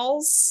have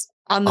walls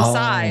on the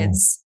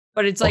sides,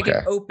 but it's like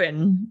an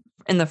open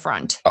in the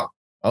front.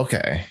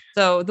 Okay.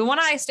 So the one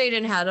I stayed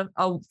in had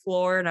a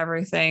floor and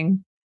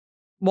everything,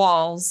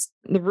 walls,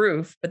 the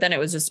roof, but then it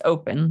was just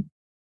open,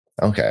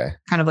 Okay.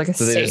 kind of like a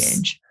So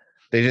stage.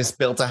 They just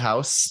built a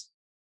house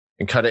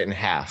and cut it in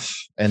half,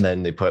 and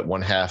then they put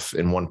one half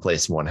in one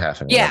place and one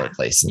half in another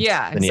place. And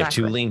Yeah, then you have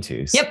two exactly.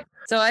 lean-tos. Yep.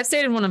 So I've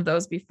stayed in one of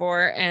those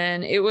before,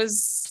 and it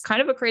was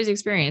kind of a crazy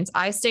experience.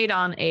 I stayed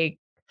on a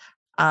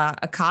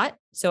cot,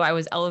 so I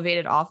was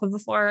elevated off of the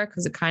floor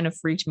because it kind of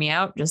freaked me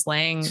out just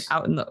laying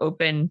out in the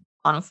open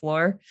on a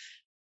floor.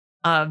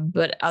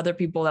 But other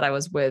people that I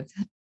was with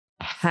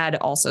had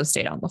also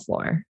stayed on the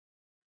floor.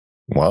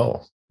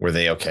 Whoa. Were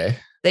they okay?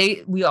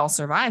 We all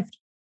survived.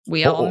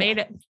 We all Oh. made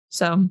it.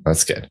 So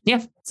That's good.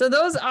 yeah. So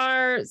those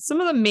are some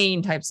of the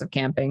main types of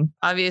camping.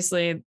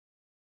 Obviously,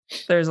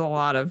 there's a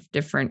lot of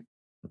different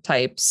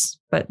types,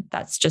 but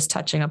that's just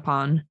touching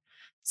upon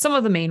some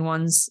of the main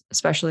ones,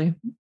 especially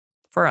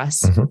for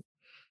us. Mhm.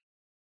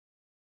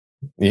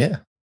 Yeah.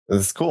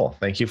 That's cool.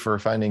 Thank you for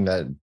finding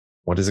that.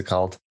 What is it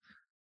called?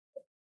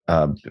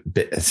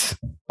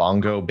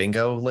 Bongo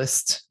bingo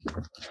list.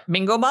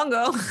 Bingo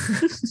bongo.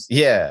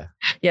 Yeah.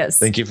 Yes.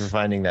 Thank you for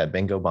finding that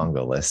bingo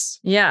bongo list.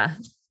 Yeah,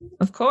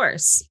 of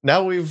course.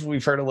 Now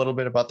we've heard a little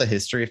bit about the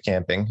history of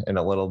camping and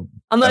a little.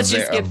 Unless of you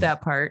their- skip of-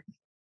 that part.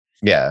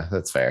 Yeah,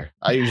 that's fair.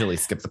 I usually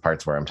skip the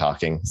parts where I'm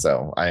talking,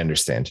 so I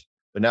understand.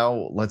 But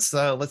now let's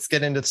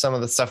get into some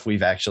of the stuff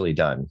we've actually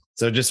done.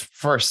 So just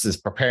first is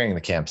preparing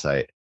the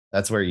campsite.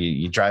 That's where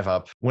you drive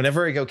up.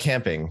 Whenever I go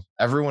camping,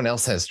 everyone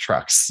else has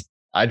trucks.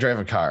 I drive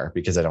a car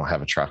because I don't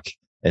have a truck.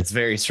 It's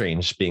very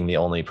strange being the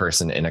only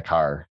person in a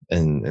car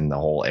in the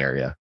whole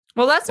area.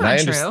 Well, that's And I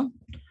not true.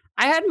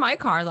 I had my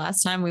car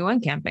last time we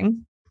went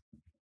camping.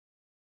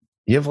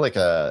 You have like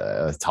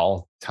a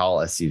tall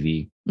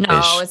SUV.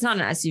 No, it's not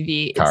an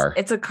SUV. Car.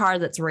 It's a car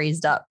that's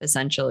raised up,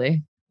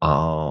 essentially.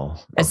 Oh,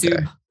 My okay.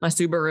 my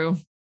Subaru.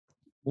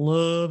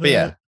 Love But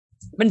yeah,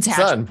 But it's It's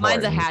not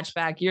mine's a important.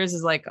 hatchback. Yours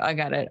is like, I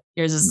got it.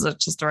 Yours is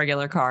just a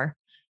regular car.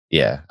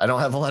 yeah. I don't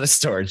have a lot of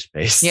storage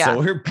space, Yeah. so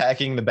we're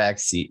packing the back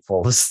seat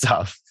full of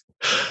stuff.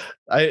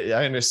 I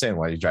understand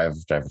why you drive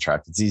a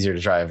truck. It's easier to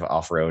drive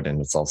off road, and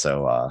it's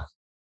also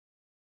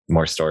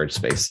more storage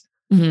space.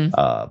 Mhm.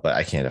 But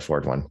I can't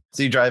afford one.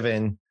 So you drive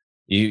in,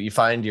 you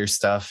find your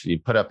stuff, you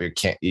put up your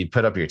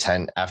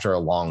tent after a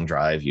long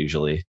drive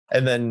usually,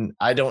 and then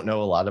I don't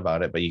know a lot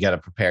about it, but you got to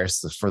prepare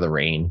for the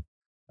rain.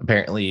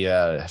 Apparently, you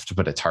have to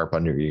put a tarp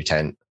under your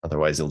tent,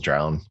 otherwise you'll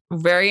drown.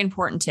 Very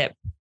important tip.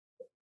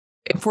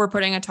 If we're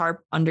putting a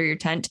tarp under your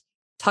tent,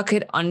 tuck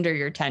it under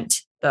your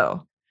tent,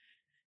 though.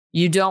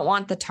 You don't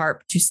want the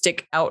tarp to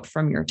stick out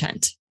from your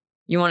tent.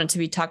 You want it to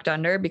be tucked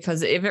under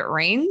because if it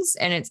rains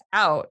and it's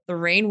out, the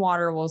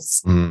rainwater will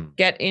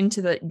get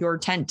into your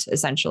tent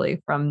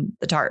essentially from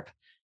the tarp.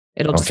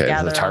 It'll just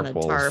gather the tarp on the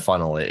will tarp.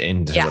 funnel it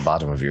into the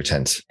bottom of your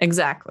tent.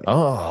 Exactly.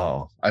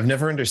 Oh, I've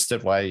never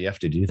understood why you have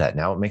to do that.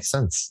 Now it makes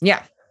sense.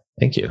 Yeah.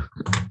 Thank you.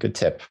 Good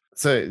tip.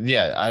 So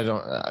yeah, I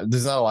don't.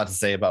 There's not a lot to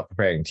say about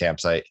preparing a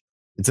campsite.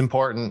 It's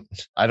important.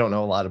 I don't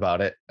know a lot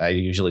about it. I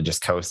usually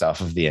just coast off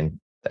of the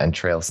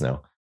entrails,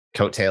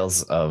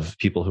 coattails of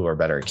people who are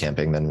better at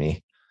camping than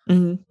me,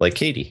 like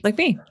Katie, like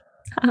me.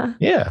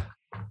 Yeah,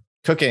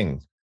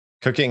 cooking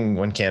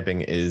when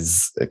camping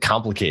is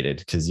complicated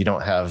because you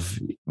don't have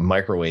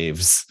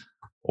microwaves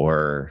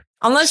or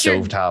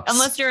stovetops.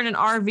 Unless you're in an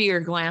RV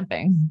or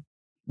glamping.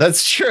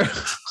 That's true.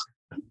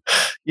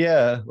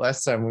 Yeah,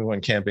 last time we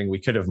went camping, we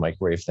could have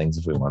microwave things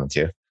if we wanted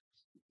to.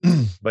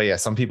 But yeah,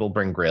 some people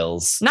bring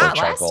grills. Not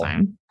last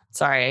time.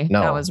 Sorry,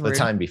 no, that was rude. The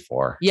time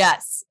before.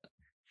 Yes,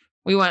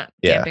 we went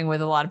camping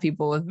with a lot of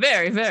people with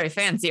very, very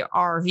fancy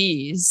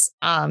RVs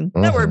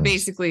that were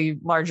basically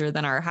larger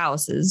than our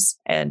houses,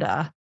 and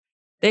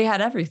they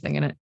had everything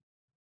in it.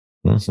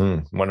 One of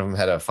them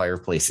had a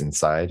fireplace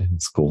inside.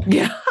 It's cool.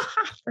 Yeah,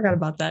 forgot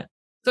about that.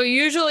 So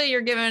usually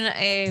you're given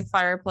a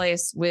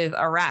fireplace with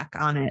a rack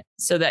on it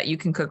so that you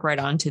can cook right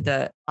onto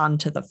the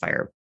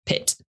fire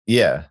pit.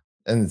 Yeah.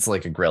 And it's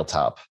like a grill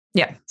top.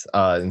 Yeah.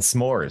 And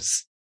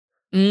s'mores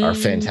are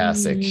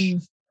fantastic.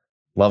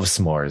 Love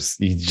s'mores.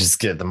 You just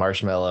get the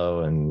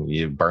marshmallow and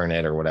you burn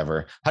it or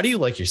whatever. How do you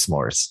like your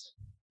s'mores?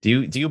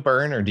 Do you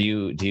burn or do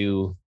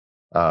you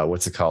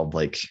what's it called?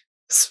 Like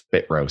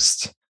spit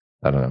roast?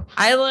 I don't know.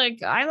 I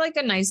like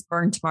a nice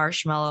burnt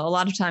marshmallow. A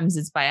lot of times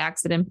it's by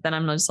accident, but then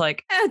I'm just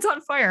like, it's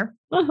on fire.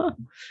 And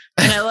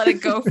I let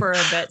it go for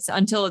a bit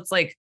until it's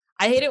like,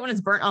 I hate it when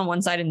it's burnt on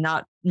one side and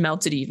not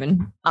melted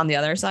even on the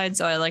other side.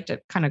 So I like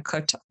to kind of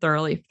cooked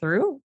thoroughly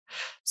through.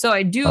 So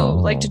I do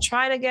like to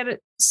try to get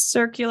it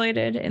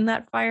circulated in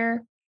that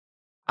fire.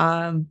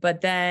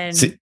 But then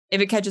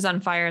if it catches on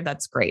fire,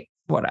 that's great.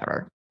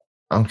 Whatever.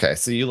 Okay.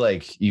 So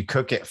you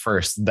cook it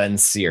first, then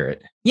sear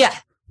it. Yeah.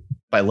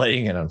 By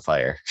lighting it on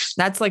fire.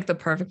 That's like the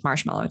perfect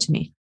marshmallow to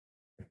me.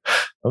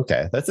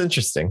 Okay, that's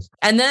interesting.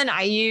 And then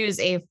I use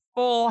a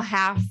full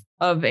half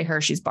of a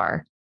Hershey's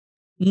bar.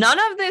 None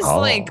of this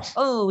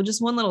just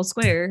one little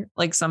square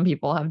like some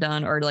people have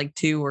done or like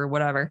two or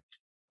whatever.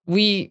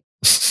 We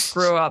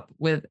grew up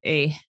with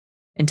a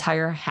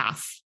entire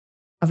half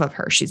of a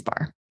Hershey's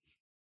bar.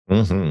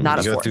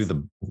 Not you a go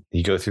fourth.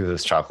 You go through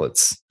those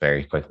chocolates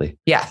very quickly.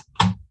 Yeah.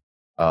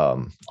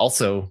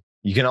 Also,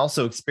 you can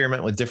also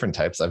experiment with different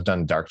types. I've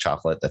done dark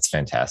chocolate. That's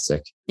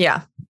fantastic.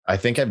 Yeah. I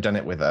think I've done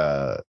it with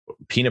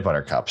peanut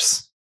butter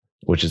cups,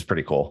 which is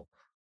pretty cool.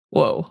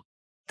 Whoa.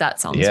 That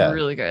sounds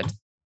really good.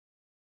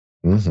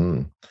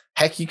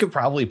 Heck, you could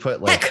probably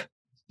put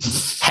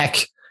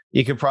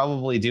you could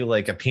probably do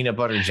like a peanut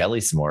butter jelly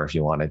s'more if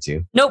you wanted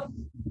to.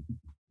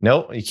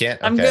 Nope, you can't.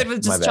 I'm good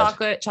with just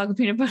chocolate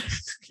peanut butter.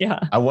 Yeah.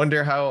 I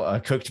wonder how a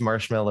cooked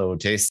marshmallow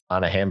would taste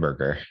on a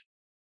hamburger.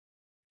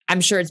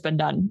 I'm sure it's been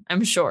done.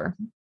 I'm sure.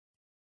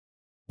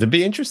 It'd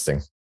be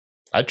interesting.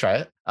 I'd try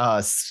it.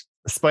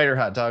 Spider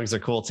hot dogs are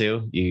cool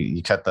too.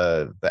 You cut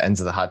the ends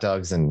of the hot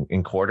dogs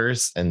in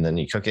quarters and then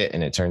you cook it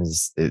and it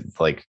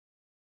like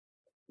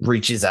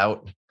reaches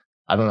out.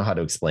 I don't know how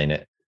to explain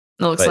it.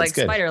 It looks like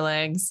spider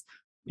legs.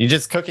 You're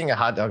just cooking a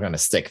hot dog on a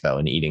stick though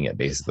and eating it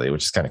basically,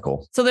 which is kind of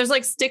cool. So there's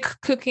like stick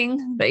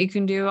cooking that you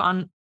can do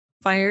on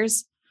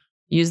fires.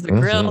 Use the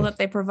grill that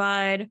they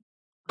provide.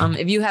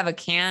 If you have a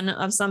can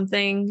of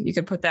something, you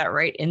could put that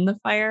right in the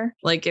fire.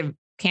 Like if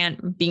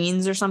canned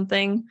beans or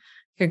something, you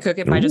can cook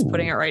it by just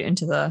putting it right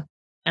into the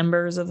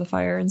embers of the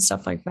fire and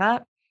stuff like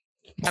that.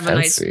 Have a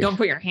nice, don't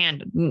put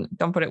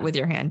it with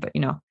your hand, but a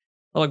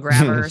little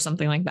grabber or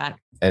something like that.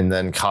 And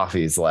then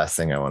coffee is the last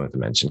thing I wanted to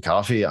mention.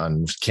 Coffee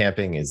on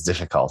camping is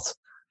difficult.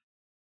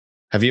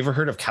 Have you ever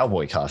heard of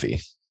cowboy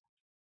coffee?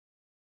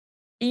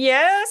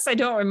 Yes, I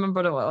don't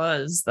remember what it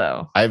was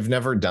though. I've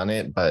never done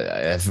it, but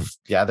I've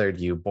gathered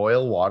you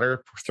boil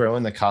water, throw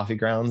in the coffee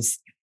grounds,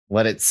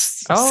 let it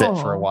sit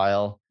for a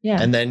while. Yeah.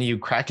 And then you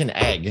crack an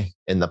egg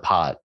in the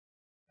pot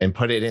and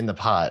put it in the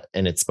pot.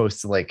 And it's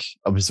supposed to like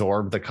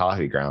absorb the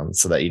coffee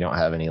grounds so that you don't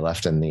have any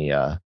left in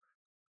the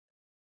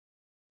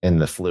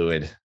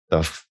fluid,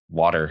 the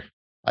water,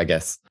 I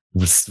guess.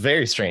 It's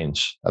very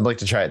strange. I'd like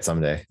to try it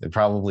someday. It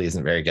probably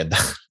isn't very good.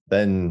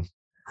 Then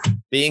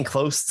being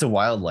close to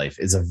wildlife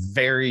is a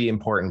very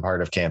important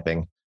part of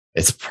camping.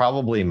 It's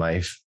probably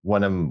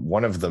one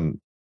of the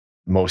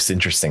most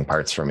interesting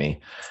parts for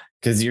me.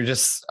 Because you're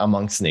just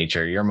amongst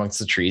nature, you're amongst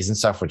the trees and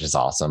stuff, which is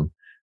awesome.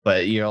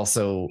 But you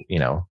also, you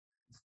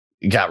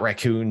got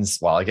raccoons.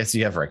 Well, I guess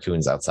you have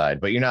raccoons outside,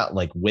 but you're not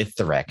like with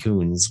the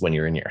raccoons when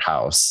you're in your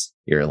house.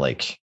 You're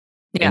like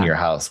in your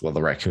house while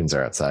the raccoons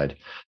are outside.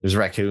 There's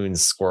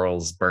raccoons,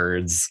 squirrels,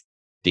 birds,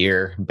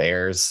 deer,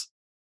 bears,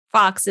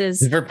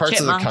 foxes, different parts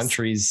chipmunks. of the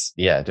countries.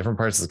 Yeah, different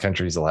parts of the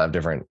countries will have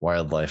different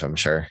wildlife, I'm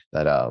sure,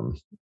 that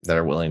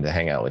are willing to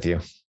hang out with you.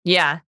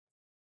 Yeah.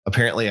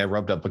 Apparently, I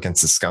rubbed up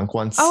against a skunk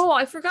once. Oh,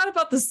 I forgot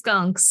about the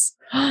skunks.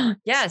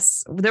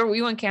 Yes,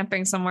 we went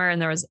camping somewhere,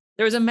 and there was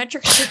a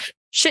metric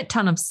shit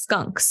ton of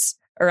skunks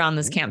around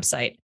this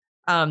campsite.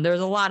 There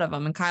was a lot of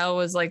them, and Kyle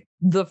was like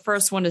the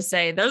first one to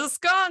say, "There's a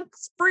skunk!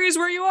 Freeze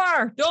where you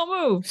are! Don't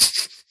move!"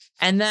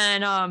 And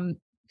then,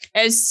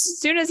 as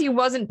soon as he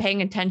wasn't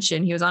paying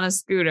attention, he was on a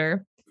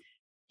scooter.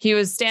 He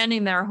was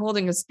standing there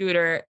holding a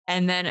scooter,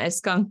 and then a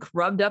skunk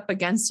rubbed up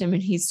against him,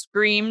 and he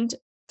screamed,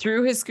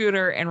 threw his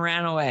scooter, and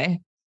ran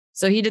away.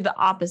 So he did the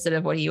opposite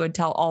of what he would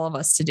tell all of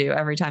us to do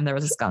every time there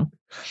was a skunk.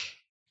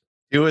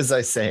 Do as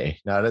I say,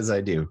 not as I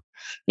do.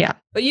 Yeah,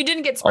 but you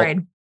didn't get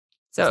sprayed,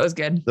 so it was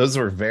good. Those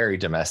were very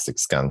domestic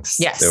skunks.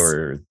 Yes.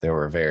 They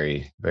were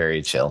very,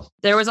 very chill.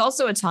 There was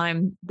also a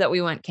time that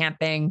we went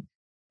camping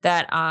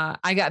that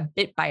I got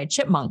bit by a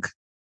chipmunk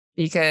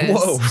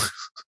because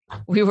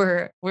we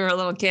were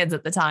little kids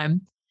at the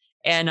time.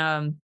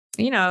 And,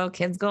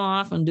 kids go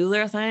off and do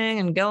their thing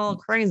and get a little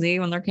crazy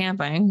when they're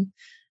camping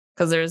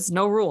because there's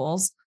no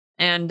rules.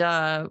 And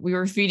we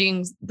were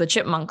feeding the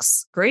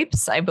chipmunks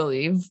grapes, I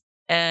believe.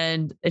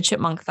 And a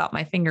chipmunk thought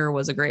my finger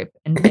was a grape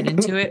and bit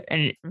into it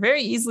and it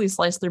very easily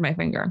sliced through my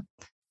finger.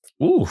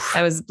 Ooh,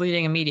 I was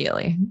bleeding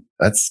immediately.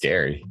 that's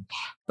scary.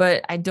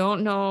 But I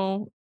don't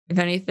know if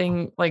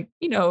anything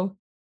do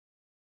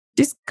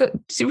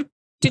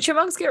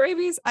chipmunks get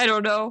rabies? I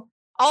don't know.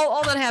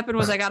 All that happened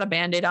was I got a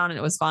Band-Aid on and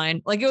it was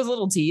fine. Like it was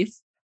little teeth.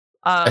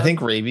 I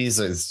think rabies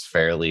is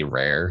fairly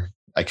rare.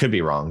 I could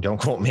be wrong. Don't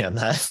quote me on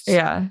that.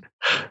 Yeah.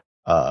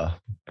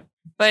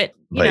 But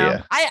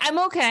yeah. I'm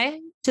okay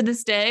to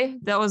this day.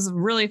 That was a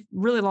really,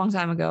 really long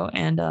time ago.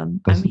 And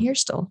I'm here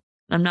still.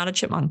 I'm not a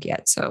chipmunk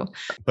yet. So,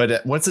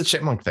 but what's a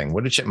chipmunk thing?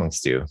 What do chipmunks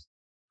do?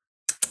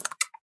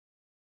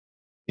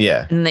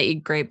 Yeah. And they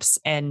eat grapes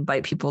and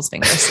bite people's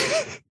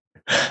fingers.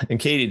 And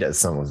Katie does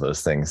some of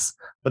those things,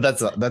 but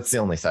that's the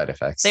only side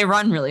effects. They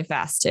run really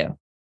fast too.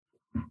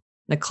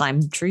 They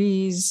climb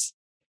trees.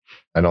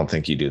 I don't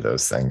think you do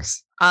those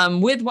things.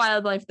 With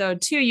wildlife though,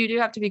 too, you do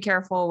have to be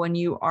careful when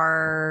you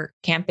are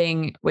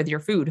camping with your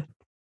food.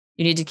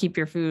 You need to keep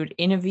your food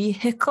in a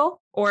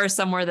vehicle or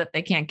somewhere that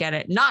they can't get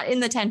it. Not in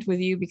the tent with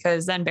you,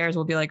 because then bears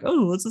will be like,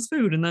 "Oh, what's this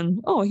food?" And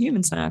then, "Oh, a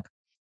human snack,"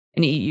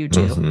 and eat you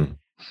too. Mm-hmm.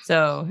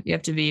 So you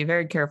have to be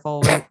very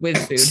careful with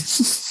food.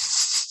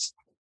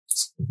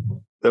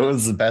 That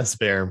was the best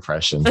bear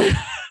impression.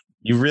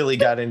 You really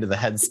got into the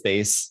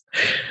headspace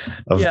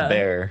of the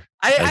bear.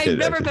 I've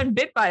never been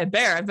bit by a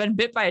bear. I've been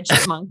bit by a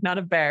chipmunk, not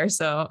a bear.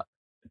 So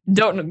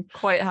don't know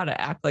quite how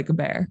to act like a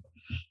bear.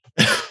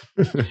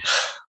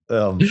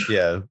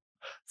 Yeah.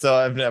 So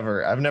I've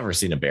never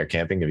seen a bear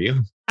camping. Have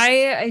you?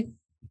 I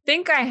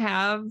think I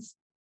have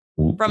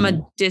from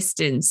a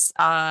distance.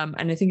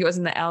 And I think it was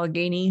in the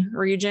Allegheny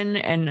region.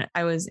 And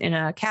I was in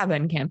a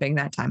cabin camping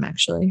that time,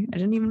 actually. I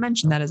didn't even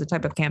mention that as a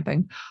type of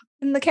camping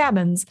in the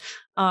cabins.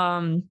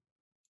 I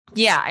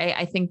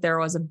think there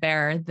was a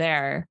bear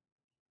there.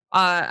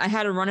 I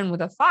had a run-in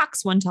with a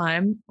fox one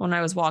time when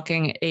I was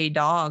walking a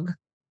dog.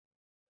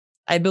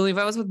 I believe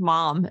I was with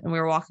Mom and we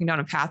were walking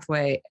down a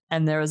pathway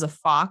and there was a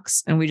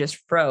fox and we just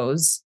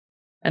froze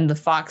and the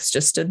fox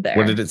just stood there.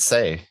 What did it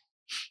say?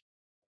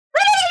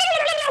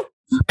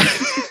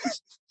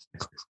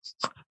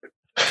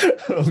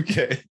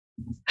 Okay.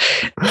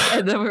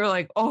 And then we were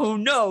like, "Oh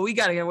no, we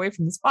got to get away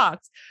from this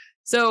fox."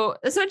 So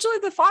essentially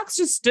the fox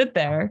just stood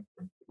there.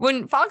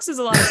 When foxes,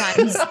 a lot of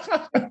times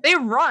they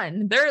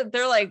run,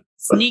 they're like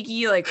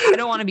sneaky, like I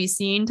don't want to be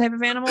seen type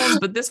of animals.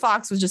 But this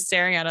fox was just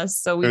staring at us.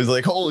 So it was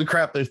like, "Holy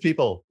crap, there's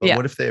people." But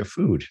what if they have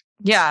food?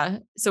 Yeah.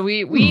 So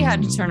we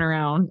had to turn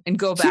around and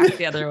go back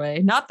the other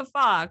way. Not the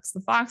fox.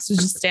 The fox was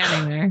just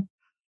standing there.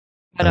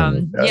 But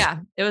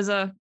it was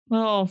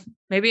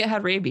maybe it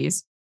had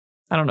rabies.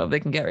 I don't know if they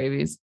can get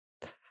rabies.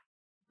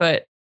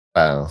 But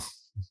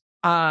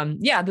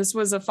this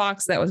was a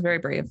fox that was very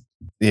brave.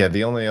 Yeah,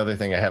 the only other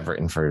thing I have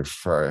written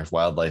for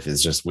wildlife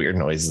is just weird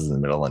noises in the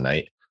middle of the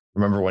night.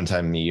 Remember one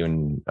time me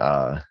and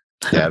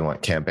Dad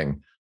went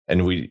camping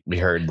and we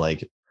heard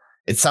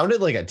it sounded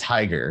like a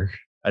tiger.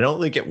 I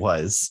don't think it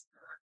was,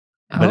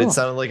 but it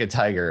sounded like a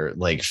tiger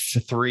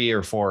 3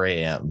 or 4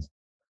 a.m.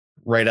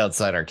 right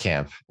outside our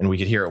camp. And we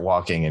could hear it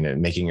walking and it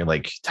making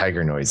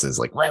tiger noises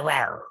like wow,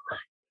 wow.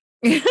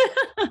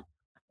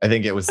 I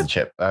think it was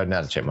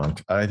not a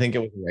chipmunk. I think it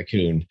was a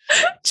raccoon.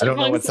 I don't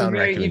know what sound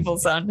very raccoons. Evil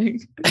sounding.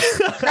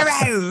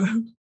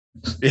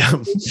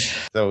 Yeah.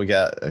 So we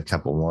got a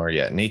couple more.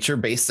 Yeah.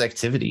 Nature-based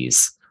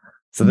activities.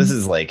 So this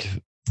is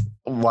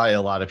why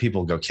a lot of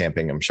people go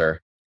camping, I'm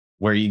sure,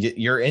 where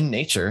you're in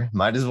nature,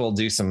 might as well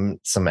do some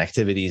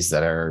activities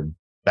that are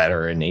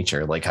better in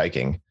nature, like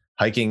hiking.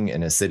 Hiking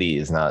in a city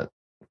it's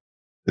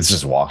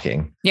just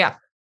walking. Yeah.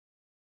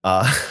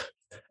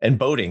 And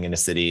boating in a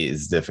city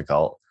is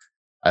difficult.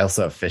 I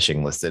also have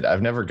fishing listed.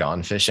 I've never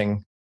gone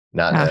fishing,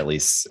 not at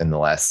least in the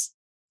last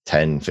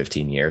 10,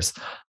 15 years,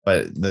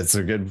 but that's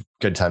a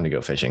good time to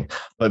go fishing.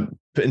 But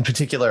in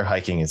particular,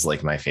 hiking is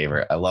my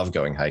favorite. I love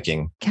going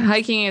hiking.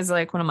 Hiking is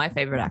one of my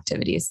favorite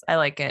activities. I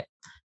like it.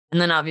 And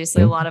then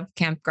obviously a lot of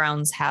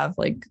campgrounds have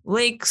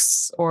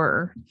lakes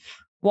or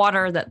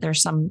water that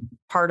there's some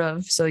part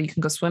of, so you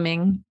can go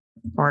swimming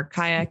or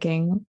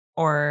kayaking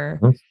or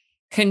Mhm.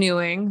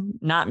 canoeing.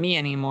 Not me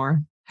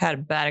anymore. Had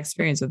a bad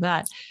experience with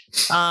that.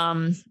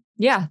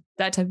 Yeah,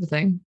 that type of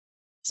thing.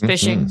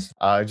 Fishing.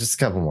 Just a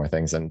couple more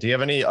things. And do you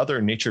have any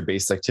other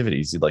nature-based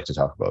activities you'd like to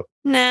talk about?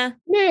 Nah.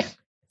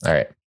 All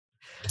right.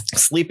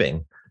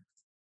 Sleeping.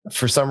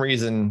 For some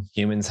reason,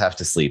 humans have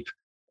to sleep.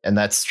 And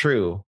that's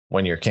true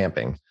when you're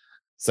camping.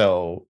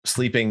 So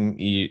sleeping,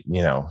 you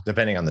know,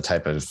 depending on the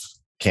type of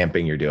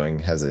camping you're doing,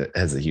 has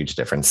a huge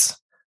difference.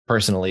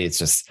 Personally, it's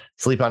just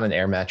sleep on an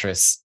air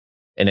mattress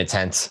in a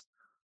tent.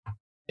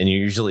 And you're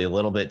usually a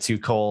little bit too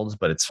cold,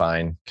 but it's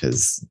fine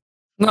because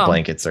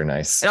blankets are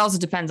nice. It also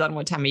depends on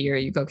what time of year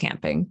you go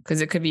camping,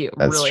 because it could be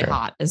That's really true.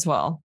 hot as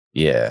well.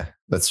 Yeah,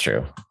 that's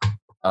true.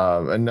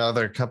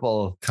 Another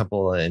couple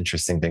of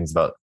interesting things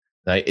about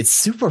night. It's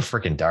super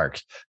freaking dark.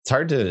 It's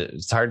hard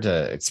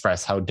to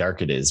express how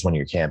dark it is when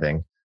you're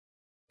camping,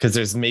 because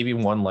there's maybe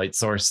one light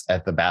source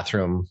at the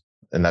bathroom,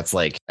 and that's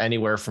like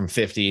anywhere from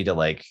 50 to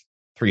like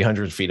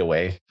 300 feet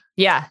away.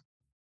 Yeah.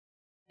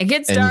 It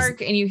gets And-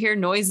 dark and you hear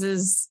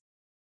noises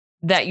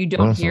that you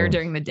don't hear Mhm.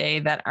 during the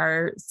day that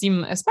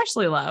seem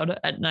especially loud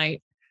at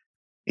night.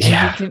 And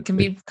Yeah. can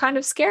be kind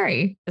of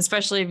scary,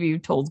 especially if you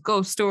told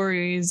ghost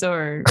stories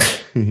or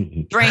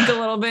drank a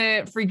little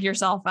bit, freak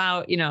yourself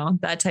out, you know,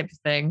 that type of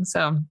thing.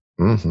 So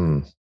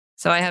Mhm.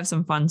 I have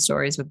some fun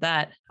stories with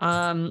that.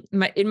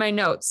 In my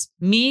notes,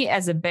 me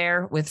as a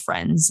bear with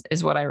friends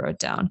is what I wrote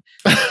down.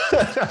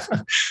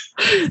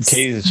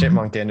 Katie's a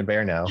chipmunk and a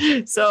bear now.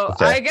 So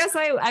Okay. I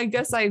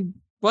guess I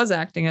was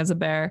acting as a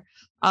bear.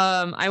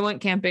 I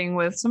went camping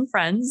with some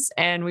friends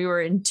and we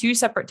were in two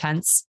separate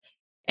tents.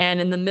 And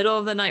in the middle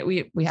of the night,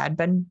 we had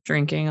been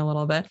drinking a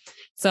little bit.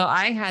 So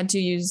I had to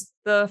use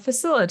the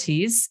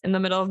facilities in the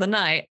middle of the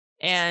night,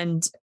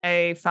 and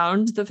I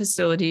found the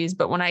facilities.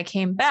 But when I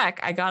came back,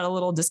 I got a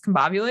little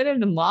discombobulated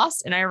and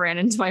lost, and I ran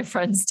into my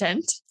friend's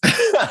tent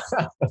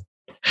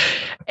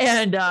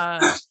and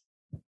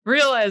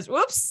realized,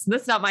 whoops,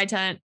 that's not my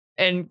tent.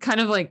 And kind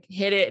of like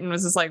hit it and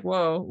was just like,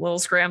 whoa, a little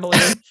scrambling,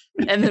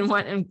 and then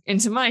went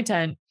into my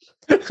tent.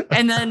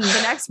 And then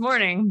the next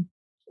morning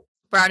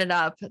brought it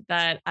up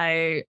that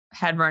I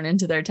had run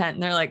into their tent,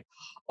 and they're like,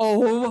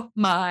 oh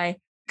my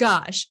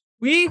gosh,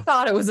 we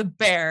thought it was a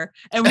bear.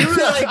 And we were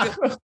like,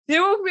 they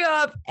woke me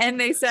up and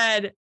they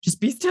said, just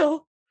be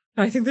still.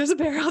 I think there's a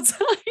bear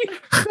outside.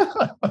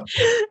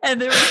 And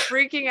they were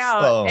freaking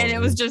out. Oh. And it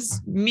was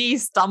just me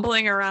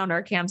stumbling around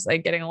our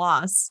campsite getting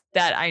lost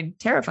that I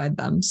terrified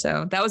them.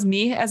 So that was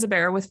me as a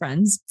bear with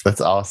friends.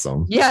 That's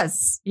awesome.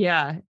 Yes.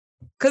 Yeah.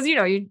 Because, you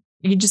know, you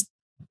just,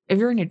 if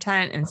you're in your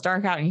tent and it's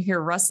dark out and you hear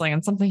rustling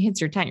and something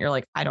hits your tent, you're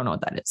like, I don't know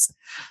what that is.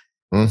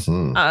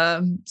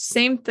 Mhm.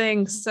 Same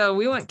thing. So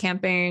we went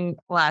camping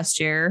last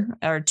year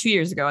or 2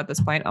 years ago at this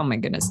point. Oh my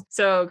goodness.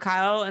 So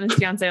Kyle and his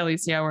fiance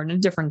Alicia were in a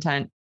different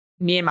tent.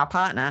 Me and my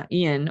partner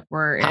Ian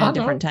were in a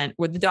different tent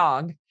with the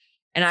dog.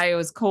 And I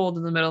was cold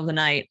in the middle of the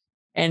night.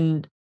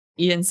 And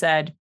Ian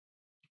said,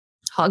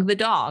 hug the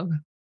dog.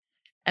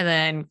 And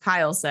then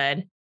Kyle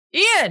said,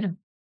 Ian,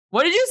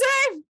 what did you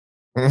say?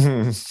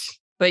 Mhm.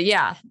 But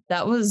yeah,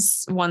 that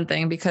was one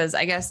thing, because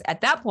I guess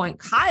at that point,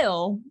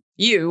 Kyle,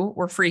 you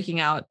were freaking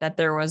out that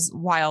there was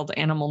wild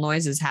animal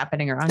noises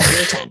happening around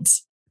your tent.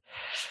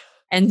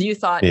 And you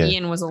thought Yeah.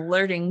 Ian was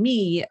alerting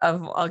me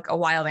of like a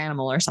wild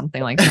animal or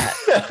something like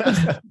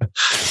that.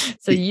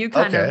 So you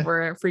kind Okay. of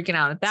were freaking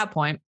out at that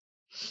point.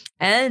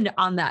 And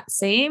on that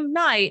same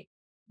night,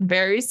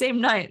 very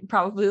same night,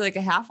 probably like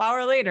a half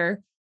hour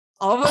later,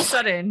 all of a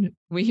sudden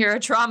we hear a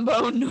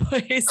trombone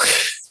noise.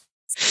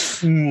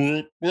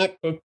 It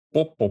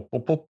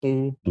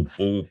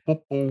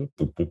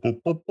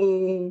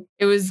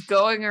was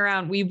going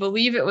around. We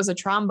believe it was a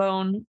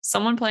trombone,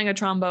 someone playing a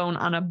trombone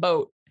on a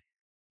boat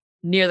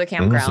near the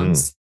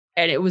campgrounds.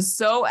 And it was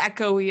so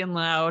echoey and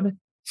loud.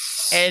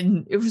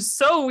 And it was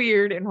so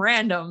weird and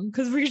random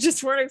because we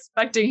just weren't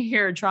expecting to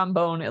hear a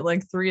trombone at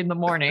like 3 a.m.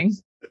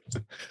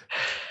 It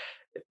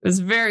was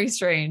very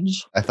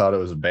strange. I thought it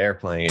was a bear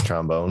playing a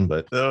trombone,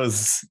 but that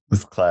was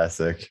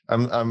classic.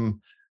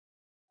 I'm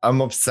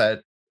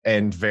upset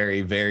and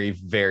very, very,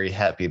 very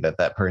happy that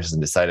that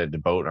person decided to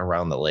boat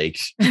around the lake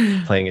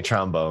playing a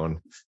trombone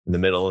in the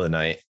middle of the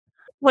night.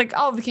 Like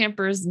all the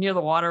campers near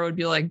the water would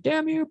be like,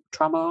 damn you,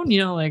 trombone, you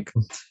know, like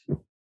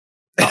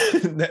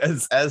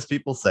as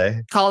people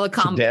say, call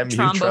the damn you,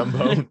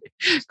 trombone.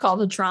 call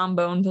the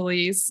trombone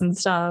police and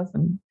stuff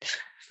and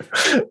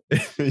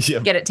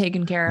Yep. get it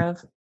taken care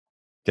of.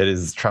 Get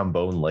his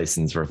trombone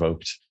license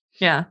revoked.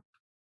 Yeah.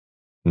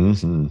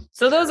 Mm-hmm.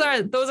 So those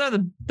are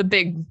the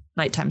big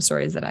nighttime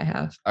stories that I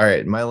have. All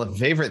right. My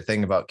favorite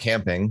thing about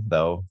camping,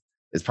 though,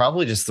 is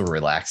probably just the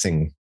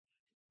relaxing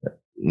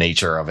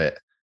nature of it.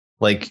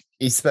 Like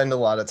you spend a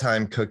lot of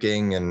time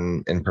cooking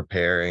and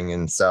preparing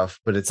and stuff,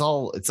 but it's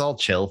all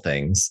chill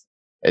things.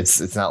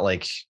 It's not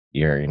like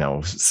you're,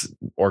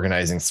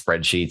 organizing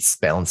spreadsheets,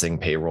 balancing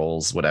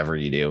payrolls, whatever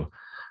you do.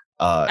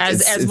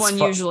 As it's one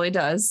fun. usually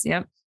does.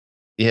 Yep.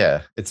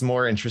 Yeah, it's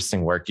more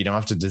interesting work. You don't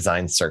have to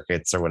design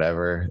circuits or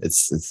whatever.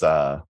 It's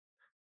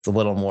It's a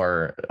little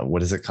more,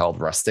 what is it called?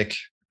 Rustic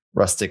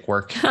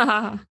work.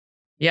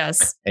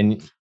 Yes.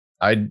 And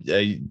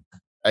I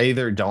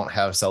either don't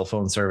have cell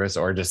phone service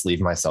or just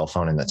leave my cell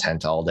phone in the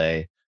tent all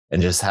day,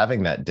 and just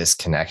having that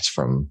disconnect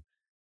from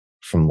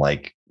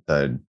like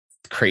the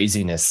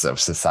craziness of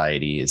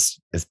society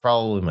is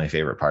probably my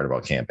favorite part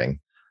about camping.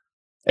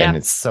 And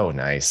it's so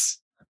nice.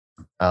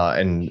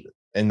 And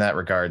in that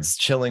regards,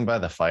 chilling by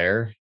the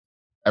fire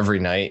every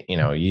night,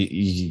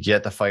 you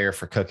get the fire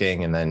for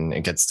cooking, and then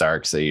it gets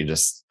dark. So you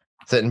just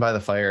sitting by the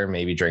fire,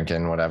 maybe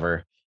drinking,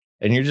 whatever.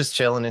 And you're just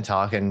chilling and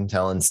talking,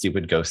 telling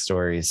stupid ghost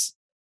stories.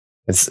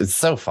 It's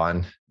so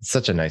fun. It's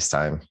such a nice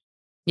time.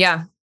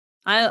 Yeah.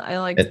 I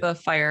like the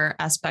fire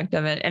aspect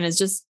of it. And it's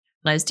just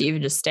nice to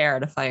even just stare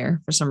at a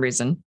fire for some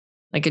reason.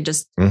 Like it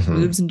just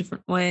moves in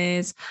different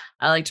ways.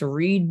 I like to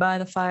read by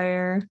the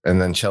fire.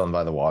 And then chilling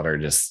by the water,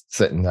 just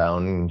sitting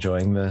down and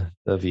enjoying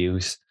the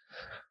views.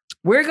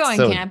 We're going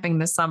camping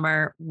this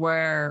summer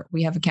where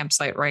we have a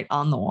campsite right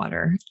on the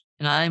water.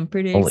 And I'm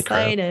pretty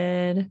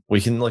excited. Crap.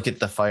 We can look at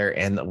the fire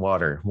and the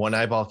water. One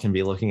eyeball can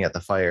be looking at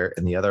the fire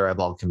and the other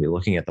eyeball can be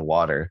looking at the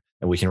water.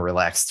 And we can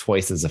relax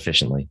twice as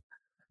efficiently.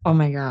 Oh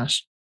my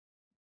gosh.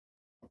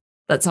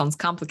 That sounds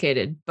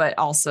complicated, but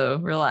also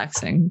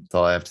relaxing. That's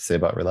all I have to say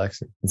about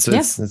relaxing. It's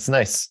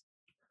nice.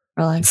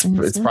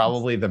 Relaxing. It's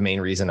probably the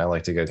main reason I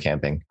like to go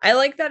camping. I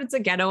like that it's a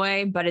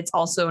getaway, but it's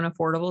also an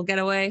affordable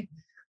getaway.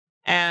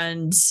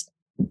 And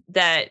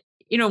that,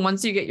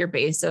 once you get your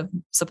base of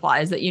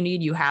supplies that you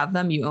need, you have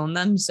them, you own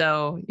them.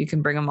 So you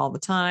can bring them all the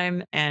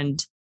time.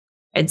 And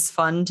it's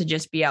fun to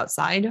just be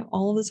outside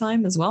all the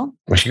time as well.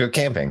 We should go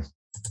camping.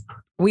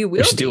 We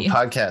should do a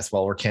podcast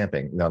while we're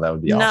camping. No, that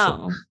would be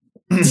awesome. No.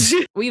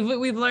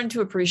 We've learned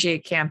to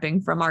appreciate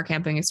camping from our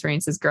camping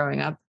experiences growing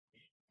up.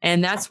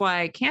 And that's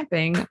why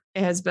camping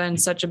has been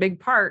such a big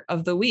part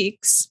of the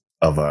weeks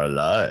of our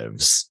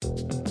lives.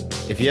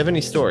 If you have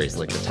any stories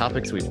like the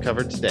topics we've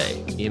covered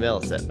today, email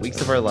us at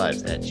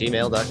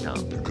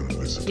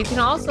weeksofourlives@gmail.com. You can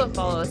also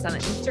follow us on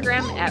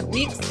Instagram at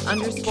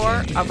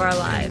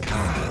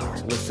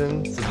weeks_of-our-lives.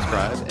 Listen,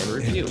 subscribe, and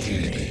review.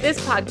 This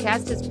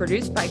podcast is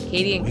produced by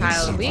Katie and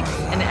Kyle Weeks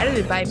and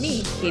edited by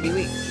me, Katie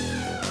Weeks.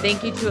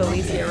 Thank you to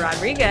Alicia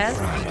Rodriguez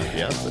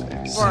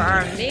for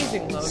our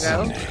amazing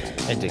logo.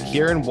 And to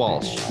Kieran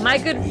Walsh, my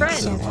good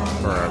friend,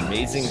 for our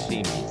amazing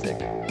theme music.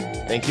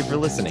 Thank you for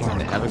listening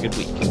and have a good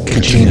week.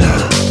 Katrina,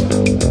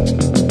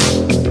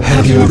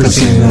 have you ever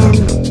seen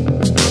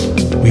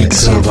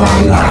Weeks of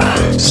Our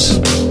Lives?